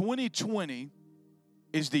 And 2020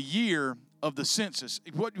 is the year of the census.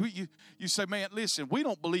 What you say, man, listen, we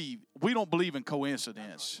don't believe in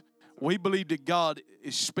coincidence. We believe that God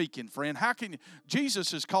is speaking, friend. How can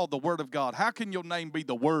Jesus is called the Word of God? How can your name be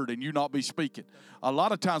the Word and you not be speaking? A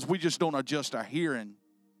lot of times we just don't adjust our hearing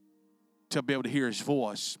to be able to hear His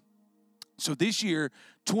voice. So this year,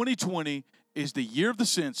 2020, is the year of the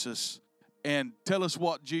census. And tell us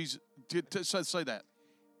what Jesus say that.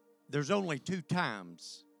 There's only 2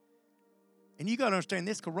 times. And you got to understand,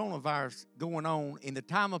 this coronavirus going on in the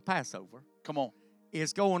time of Passover. Come on.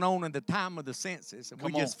 It's going on in the time of the census. And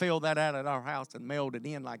we just filled that out at our house and mailed it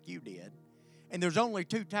in like you did. And there's only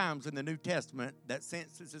 2 times in the New Testament that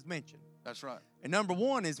census is mentioned. That's right. And number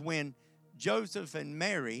 1 is when Joseph and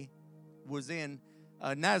Mary was in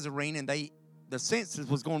Nazarene, and the census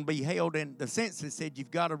was going to be held, and the census said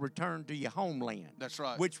you've got to return to your homeland. That's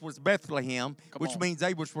right. Which was Bethlehem, which means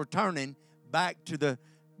they was returning back to the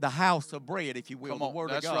house of bread, if you will, the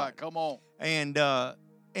Word of God. That's right. Come on.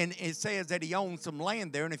 And it says that he owned some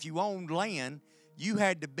land there, and if you owned land, you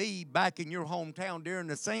had to be back in your hometown during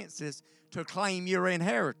the census to claim your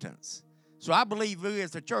inheritance. So I believe we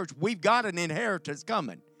as a church, we've got an inheritance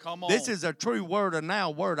coming. Come on. This is a true word, a now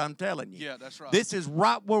word, I'm telling you. Yeah, that's right. This is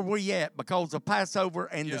right where we at because of Passover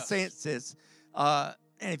and the census. And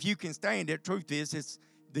if you can stand it, truth is, it's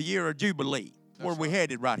the year of Jubilee, where we're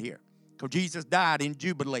headed right here. Because Jesus died in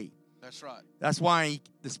Jubilee. That's right. That's why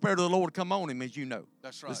the Spirit of the Lord come on him, as you know.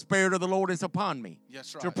 That's right. The Spirit of the Lord is upon me.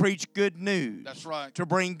 That's right. To preach good news. That's right. To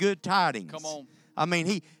bring good tidings. Come on. I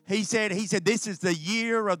mean, he said, this is the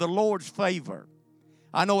year of the Lord's favor.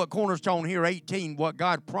 I know at Cornerstone here, 18, what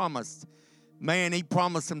God promised. Man, He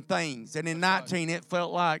promised some things. And in 19, it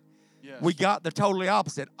felt like we got the totally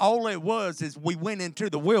opposite. All it was is we went into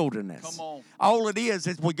the wilderness. Come on. All it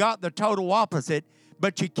is we got the total opposite.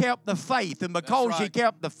 But you kept the faith, and because you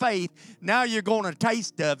kept the faith, now you're going to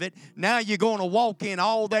taste of it. Now you're going to walk in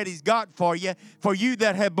all that He's got for you. For you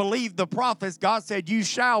that have believed the prophets, God said, you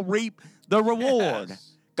shall reap the reward.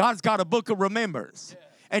 Yes. God's got a book of remembrance. Yes.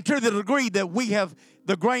 And to the degree that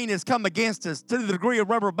the grain has come against us, to the degree a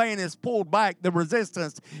rubber band is pulled back, the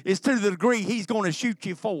resistance is to the degree He's going to shoot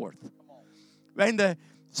you forth.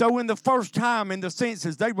 So in the first time in the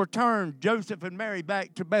census, they returned Joseph and Mary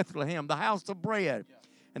back to Bethlehem, the house of bread. Yeah.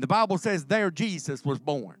 And the Bible says there Jesus was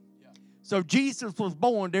born. Yeah. So Jesus was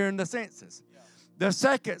born during the census. Yeah. The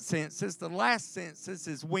second census, the last census,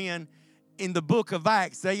 is when in the book of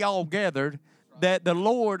Acts they all gathered that the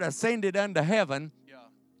Lord ascended unto heaven. Yeah.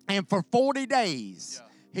 And for 40 days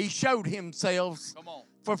He showed Himself. Come on.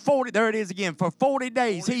 For 40 days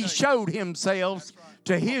He showed Himself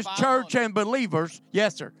to His church and believers,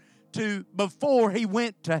 yes, sir, before He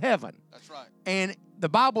went to heaven. That's right. And the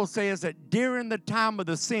Bible says that during the time of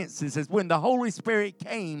the census is when the Holy Spirit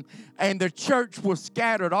came and the church was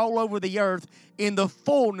scattered all over the earth in the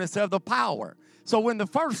fullness of the power. So in the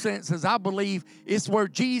first census, I believe it's where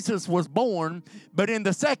Jesus was born, but in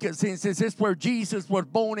the second census, it's where Jesus was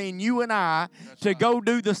born in you and I to go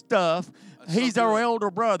do the stuff. He's our elder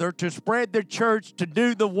brother to spread the church, to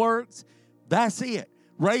do the works. That's it.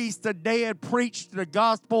 Raise the dead, preach the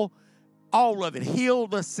gospel, all of it. Heal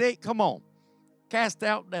the sick. Come on. Cast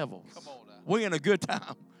out devils. Come on now. We're in a good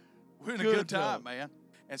time. We're in a good time, man.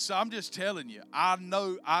 And so I'm just telling you, I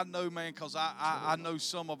know, man, because I know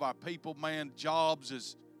some of our people, man, jobs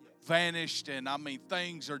is vanished, and I mean,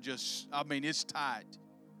 things are just, I mean, it's tight.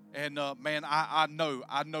 And, man, I know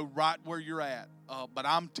right where you're at. But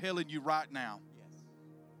I'm telling you right now,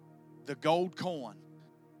 the gold coin,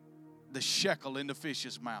 the shekel in the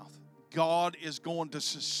fish's mouth, God is going to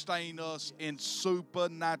sustain us in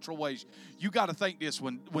supernatural ways. You got to think this,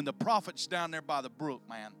 when the prophet's down there by the brook,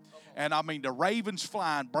 man, and I mean the ravens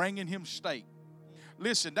flying, bringing him steak.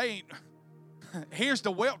 Listen, they ain't, here's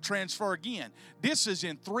the wealth transfer again. This is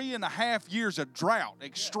in 3.5 years of drought,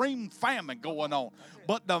 extreme famine going on.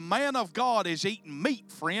 But the man of God is eating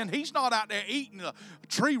meat, friend. He's not out there eating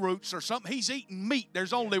tree roots or something. He's eating meat.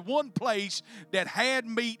 There's only one place that had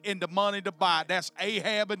meat and the money to buy it. That's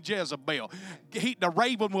Ahab and Jezebel. The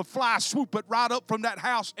raven will fly, swoop it right up from that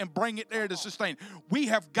house and bring it there to sustain. We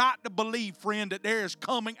have got to believe, friend, that there is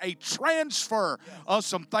coming a transfer of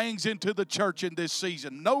some things into the church in this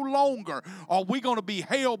season. No longer are we going to be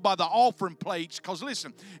held by the offering plates. Because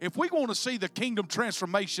listen, if we want to see the kingdom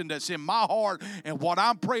transformation that's in my heart and what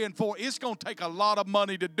I'm praying for, it's going to take a lot of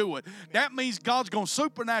money to do it. That means God's going to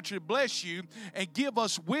supernaturally bless you and give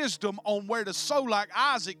us wisdom on where to sow like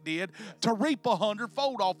Isaac did to reap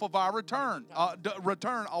 100-fold off of our return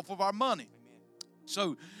off of our money.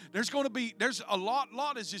 So there's a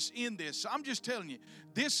lot is just in this. So I'm just telling you,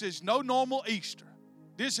 this is no normal Easter.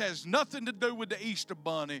 This has nothing to do with the Easter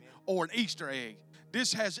bunny or an Easter egg.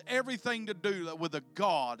 This has everything to do with a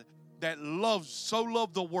God that so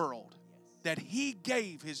loved the world that he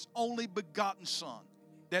gave his only begotten Son,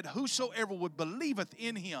 that whosoever would believeth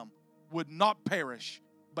in him would not perish,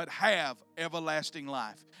 but have everlasting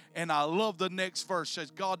life. And I love the next verse. Says,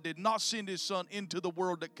 God did not send his Son into the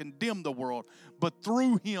world that condemned the world, but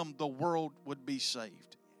through him the world would be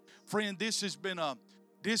saved. Friend, this has been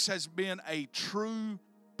a true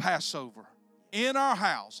Passover in our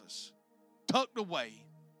houses, tucked away,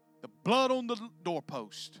 the blood on the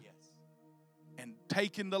doorpost, and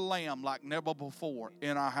taking the lamb like never before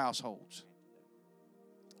in our households.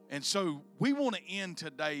 And so we want to end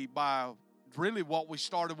today by really what we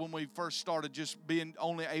started when we first started, just being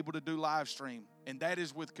only able to do live stream, and that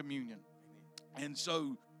is with communion. And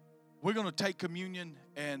so we're going to take communion,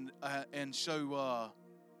 and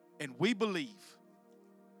we believe.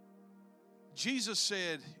 Jesus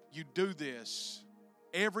said, you do this.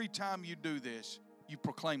 Every time you do this, you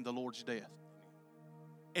proclaim the Lord's death.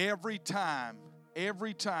 Every time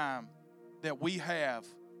that we have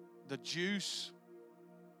the juice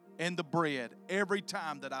and the bread, every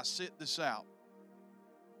time that I sit this out,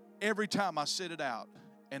 every time I sit it out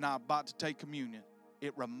and I'm about to take communion,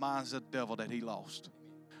 it reminds the devil that he lost.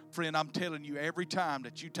 Friend, I'm telling you, every time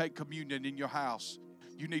that you take communion in your house,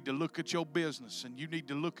 you need to look at your business, and you need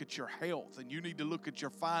to look at your health, and you need to look at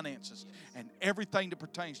your finances and everything that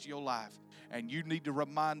pertains to your life. And you need to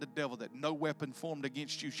remind the devil that no weapon formed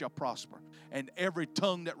against you shall prosper, and every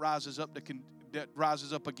tongue that rises up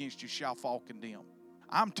against you shall fall condemned.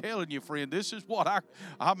 I'm telling you, friend, this is what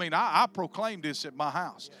I proclaim this at my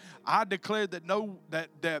house. I declare that no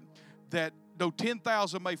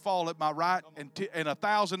 10,000 may fall at my right and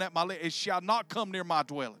 1,000 at my left, it shall not come near my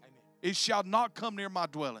dwelling. It shall not come near my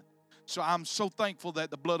dwelling. So I'm so thankful that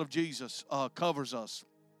the blood of Jesus covers us.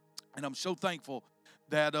 And I'm so thankful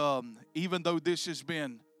that even though this has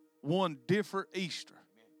been one different Easter,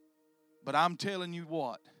 but I'm telling you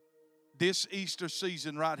what, this Easter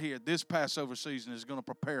season right here, this Passover season is going to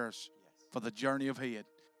prepare us for the journey ahead.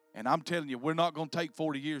 And I'm telling you, we're not going to take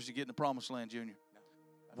 40 years to get in the promised land, Junior.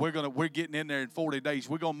 We're getting in there in 40 days.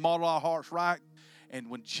 We're going to model our hearts right. And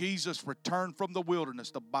when Jesus returned from the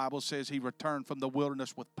wilderness, the Bible says he returned from the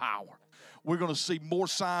wilderness with power. We're going to see more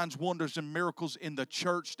signs, wonders, and miracles in the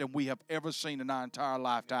church than we have ever seen in our entire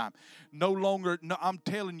lifetime. I'm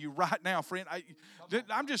telling you right now, friend,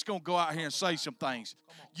 I'm just going to go out here and say some things.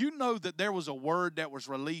 You know that there was a word that was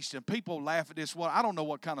released, and people laugh at this. Well, I don't know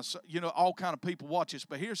what kind of, all kind of people watch this,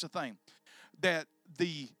 but here's the thing, that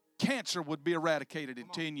the cancer would be eradicated in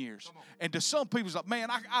 10 years. And to some people, it's like, man,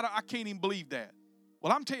 I can't even believe that.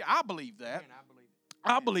 Well, I'm telling you, I believe that.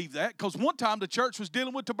 I believe that because one time the church was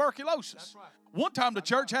dealing with tuberculosis. That's right. One time the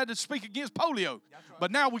church had to speak against polio. That's right. But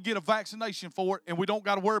now we get a vaccination for it, and we don't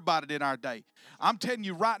got to worry about it in our day. I'm telling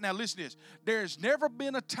you right now, listen to this. There's never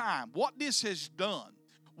been a time, what this has done,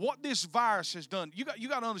 what this virus has done, you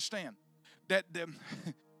got to understand that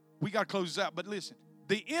we got to close this out. But listen,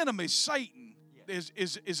 the enemy, Satan,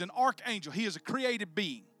 is an archangel. He is a created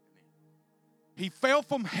being. He fell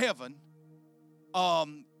from heaven.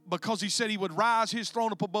 because he said he would rise his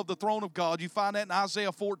throne up above the throne of God. You find that in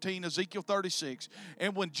Isaiah 14, Ezekiel 36.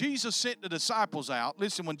 And when Jesus sent the disciples out,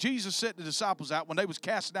 listen, when Jesus sent the disciples out, when they was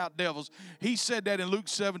casting out devils, he said that in Luke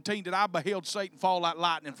 17, that I beheld Satan fall like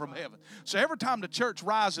lightning from heaven. So every time the church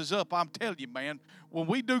rises up, I'm telling you, man, when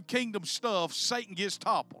we do kingdom stuff, Satan gets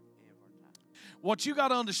toppled. What you got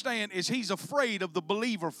to understand is he's afraid of the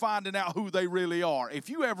believer finding out who they really are. If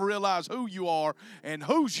you ever realize who you are and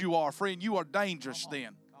whose you are, friend, you are dangerous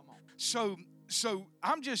then. So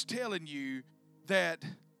I'm just telling you that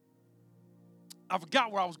I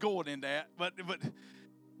forgot where I was going in that, but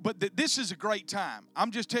this is a great time. I'm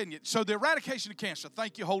just telling you. So the eradication of cancer,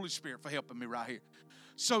 thank you, Holy Spirit, for helping me right here.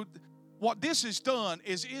 So what this has done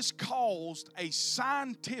is it's caused a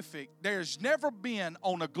scientific, there's never been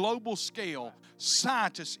on a global scale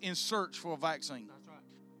scientists in search for a vaccine.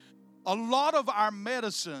 A lot of our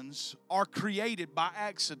medicines are created by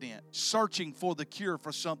accident, searching for the cure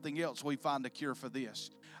for something else. We find the cure for this.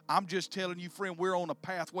 I'm just telling you, friend, we're on a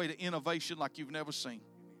pathway to innovation like you've never seen.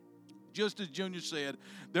 Just as Junior said,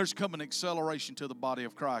 there's coming acceleration to the body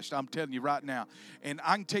of Christ. I'm telling you right now. And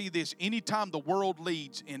I can tell you this, anytime the world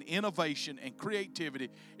leads in innovation and creativity,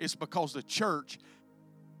 it's because the church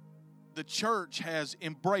has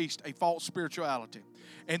embraced a false spirituality.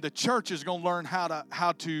 And the church is going to learn how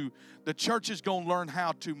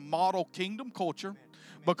to model kingdom culture.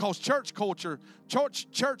 Because church culture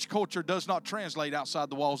does not translate outside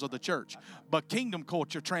the walls of the church. But kingdom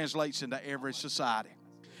culture translates into every society.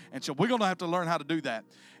 And so we're going to have to learn how to do that.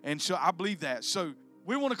 And so I believe that. So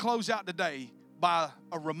we want to close out today by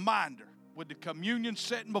a reminder with the communion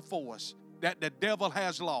setting before us that the devil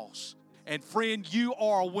has lost. And friend, you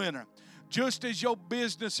are a winner. Just as your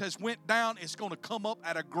business has went down, it's going to come up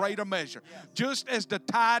at a greater measure. Just as the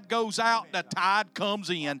tide goes out, the tide comes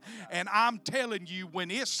in. And I'm telling you,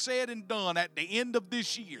 when it's said and done at the end of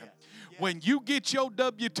this year, when you get your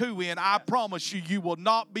W-2 in, I promise you, you will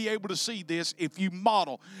not be able to see this if you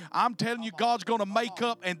model. I'm telling you, God's going to make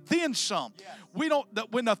up and then some.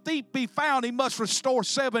 When a thief be found, he must restore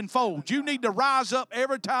sevenfold. You need to rise up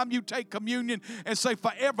every time you take communion and say,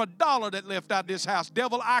 for every dollar that left out of this house,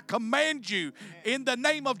 devil, I command you in the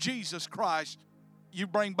name of Jesus Christ, you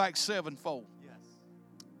bring back sevenfold.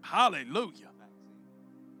 Hallelujah.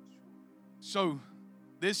 So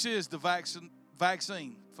this is the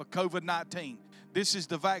vaccine for COVID-19. This is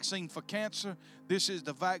the vaccine for cancer. This is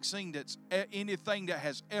the vaccine that's anything that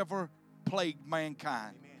has ever plagued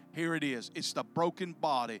mankind. Here it is. It's the broken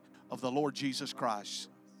body of the Lord Jesus Christ.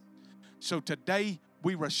 So today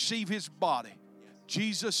we receive his body.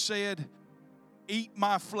 Jesus said, eat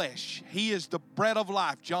my flesh. He is the bread of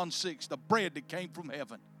life. John 6, the bread that came from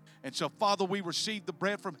heaven. And so, Father, we receive the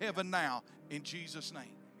bread from heaven now in Jesus'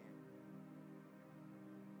 name.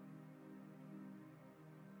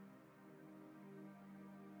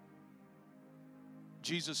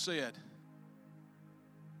 Jesus said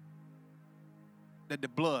that the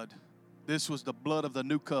blood, this was the blood of the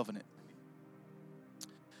new covenant.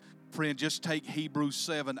 Friend, just take Hebrews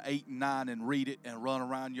 7, 8, and 9 and read it and run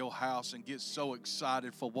around your house and get so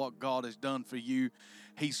excited for what God has done for you.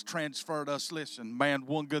 He's transferred us. Listen, man,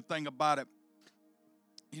 one good thing about it,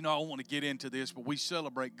 you know, I don't want to get into this, but we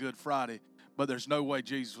celebrate Good Friday, but there's no way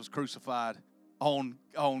Jesus was crucified on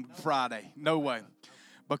Friday. No way.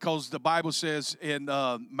 Because the Bible says in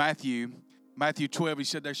Matthew 12, he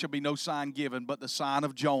said, there shall be no sign given but the sign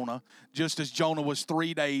of Jonah. Just as Jonah was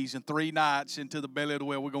 3 days and 3 nights into the belly of the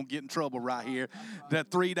whale. We're going to get in trouble right here.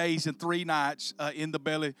 That 3 days and 3 nights in the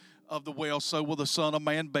belly of the whale, so will the Son of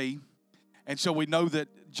Man be. And so we know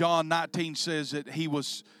that John 19 says that he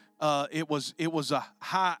was, it was a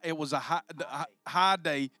high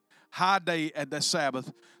day at the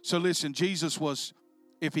Sabbath. So listen, Jesus was,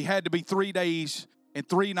 if he had to be 3 days and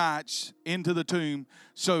 3 nights into the tomb.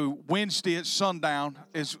 So Wednesday at sundown,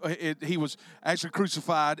 he was actually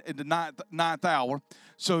crucified at the ninth hour.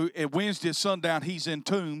 So at Wednesday at sundown, he's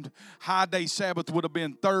entombed. High day Sabbath would have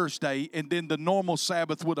been Thursday, and then the normal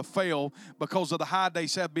Sabbath would have fell because of the high day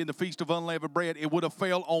Sabbath being the Feast of Unleavened Bread. It would have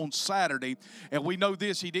fell on Saturday. And we know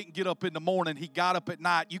this, he didn't get up in the morning. He got up at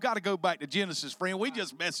night. You got to go back to Genesis, friend. We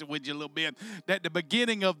just messing with you a little bit. That the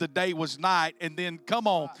beginning of the day was night, and then, come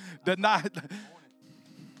on, the night...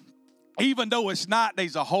 Even though it's night,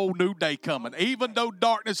 there's a whole new day coming. Even though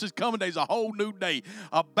darkness is coming, there's a whole new day.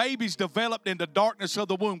 A baby's developed in the darkness of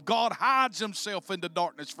the womb. God hides himself in the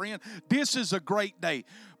darkness, friend. This is a great day.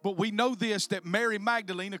 But we know this, that Mary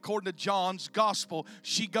Magdalene, according to John's gospel,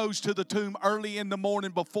 she goes to the tomb early in the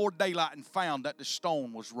morning before daylight and found that the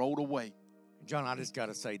stone was rolled away. John, I just got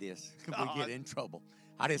to say this. We get in trouble.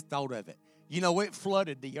 I just thought of it. You know, it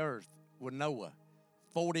flooded the earth with Noah.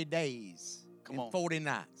 40 days Come and on. 40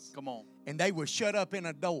 nights. Come on. And they were shut up in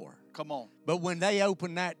a door. Come on. But when they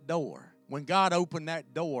opened that door, when God opened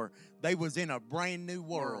that door, they was in a brand new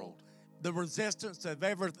world. The resistance of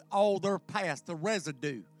all their past, the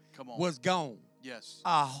residue Come on. was gone. Yes.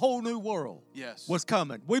 A whole new world Yes. was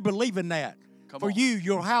coming. We believe in that. Come For on. you,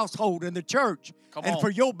 your household, and the church, Come and on. for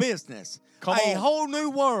your business. Come a on. whole new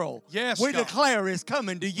world Yes, we God. declare is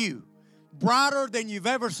coming to you. Brighter than you've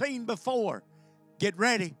ever seen before. Get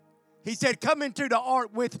ready. He said, come into the ark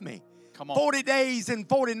with me. Come on. 40 days and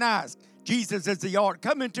 40 nights. Jesus is the ark.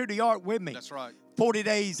 Come into the ark with me. That's right. 40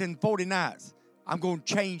 days and 40 nights. I'm going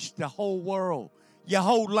to change the whole world. Your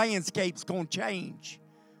whole landscape's going to change.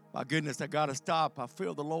 My goodness, I got to stop. I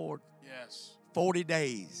feel the Lord. Yes. 40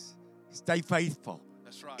 days. Stay faithful.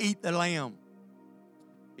 That's right. Eat the lamb.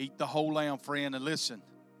 Eat the whole lamb, friend. And listen,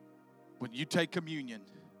 when you take communion,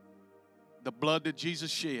 the blood that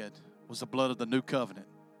Jesus shed was the blood of the new covenant.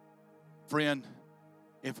 Friend,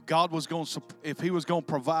 if God was going to, if He was going to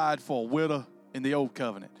provide for a widow in the old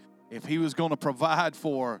covenant, if He was going to provide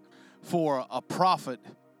for a prophet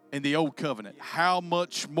in the old covenant, how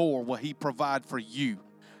much more will He provide for you?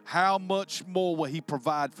 How much more will He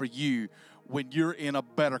provide for you when you're in a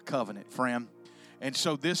better covenant, friend? And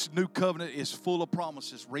so this new covenant is full of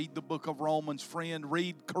promises. Read the book of Romans, friend.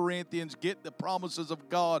 Read Corinthians. Get the promises of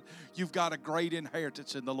God. You've got a great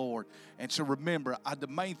inheritance in the Lord. And so remember, the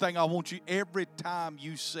main thing I want you, every time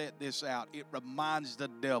you set this out, it reminds the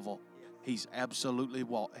devil he's absolutely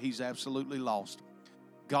lost.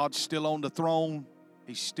 God's still on the throne.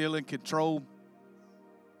 He's still in control.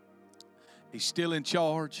 He's still in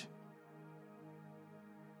charge.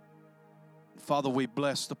 Father, we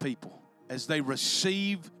bless the people as they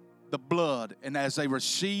receive the blood and as they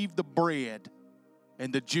receive the bread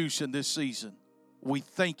and the juice in this season. We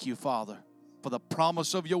thank you, Father, for the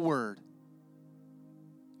promise of your word.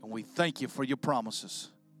 And we thank you for your promises.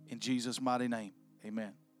 In Jesus' mighty name,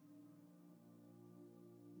 amen.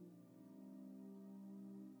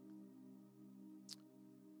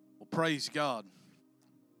 Well, praise God.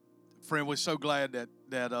 Friend, we're so glad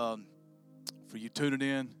that for you tuning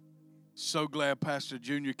in. So glad Pastor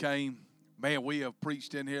Junior came. Man, we have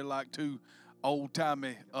preached in here like two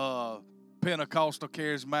old-timey Pentecostal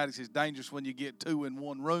charismatics. It's dangerous when you get two in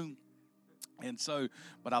one room. And so,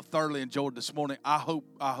 but I've thoroughly enjoyed this morning. I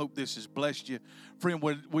hope this has blessed you. Friend,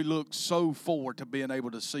 we look so forward to being able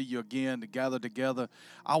to see you again, to gather together.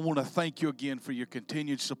 I want to thank you again for your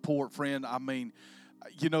continued support, friend. I mean,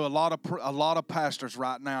 you know, a lot of pastors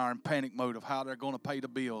right now are in panic mode of how they're going to pay the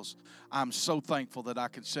bills. I'm so thankful that I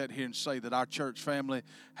can sit here and say that our church family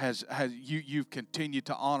you've continued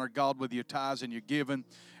to honor God with your tithes and your giving,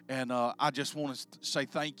 and I just want to say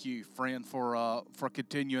thank you, friend, for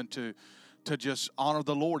continuing to just honor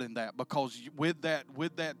the Lord in that, because with that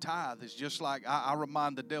tithe, it's just like I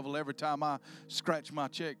remind the devil every time I scratch my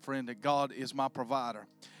check, friend, that God is my provider.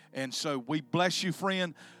 And so we bless you,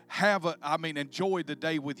 friend. Enjoy the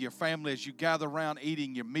day with your family as you gather around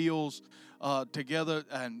eating your meals together,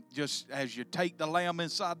 and just as you take the lamb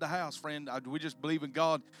inside the house, friend, we just believe in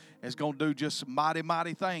God is going to do just some mighty,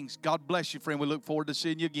 mighty things. God bless you, friend. We look forward to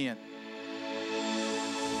seeing you again.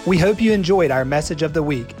 We hope you enjoyed our message of the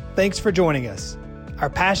week. Thanks for joining us. Our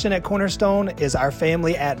passion at Cornerstone is our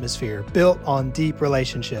family atmosphere built on deep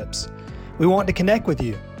relationships. We want to connect with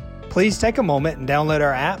you. Please take a moment and download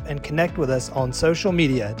our app and connect with us on social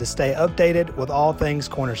media to stay updated with all things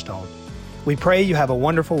Cornerstone. We pray you have a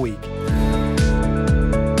wonderful week.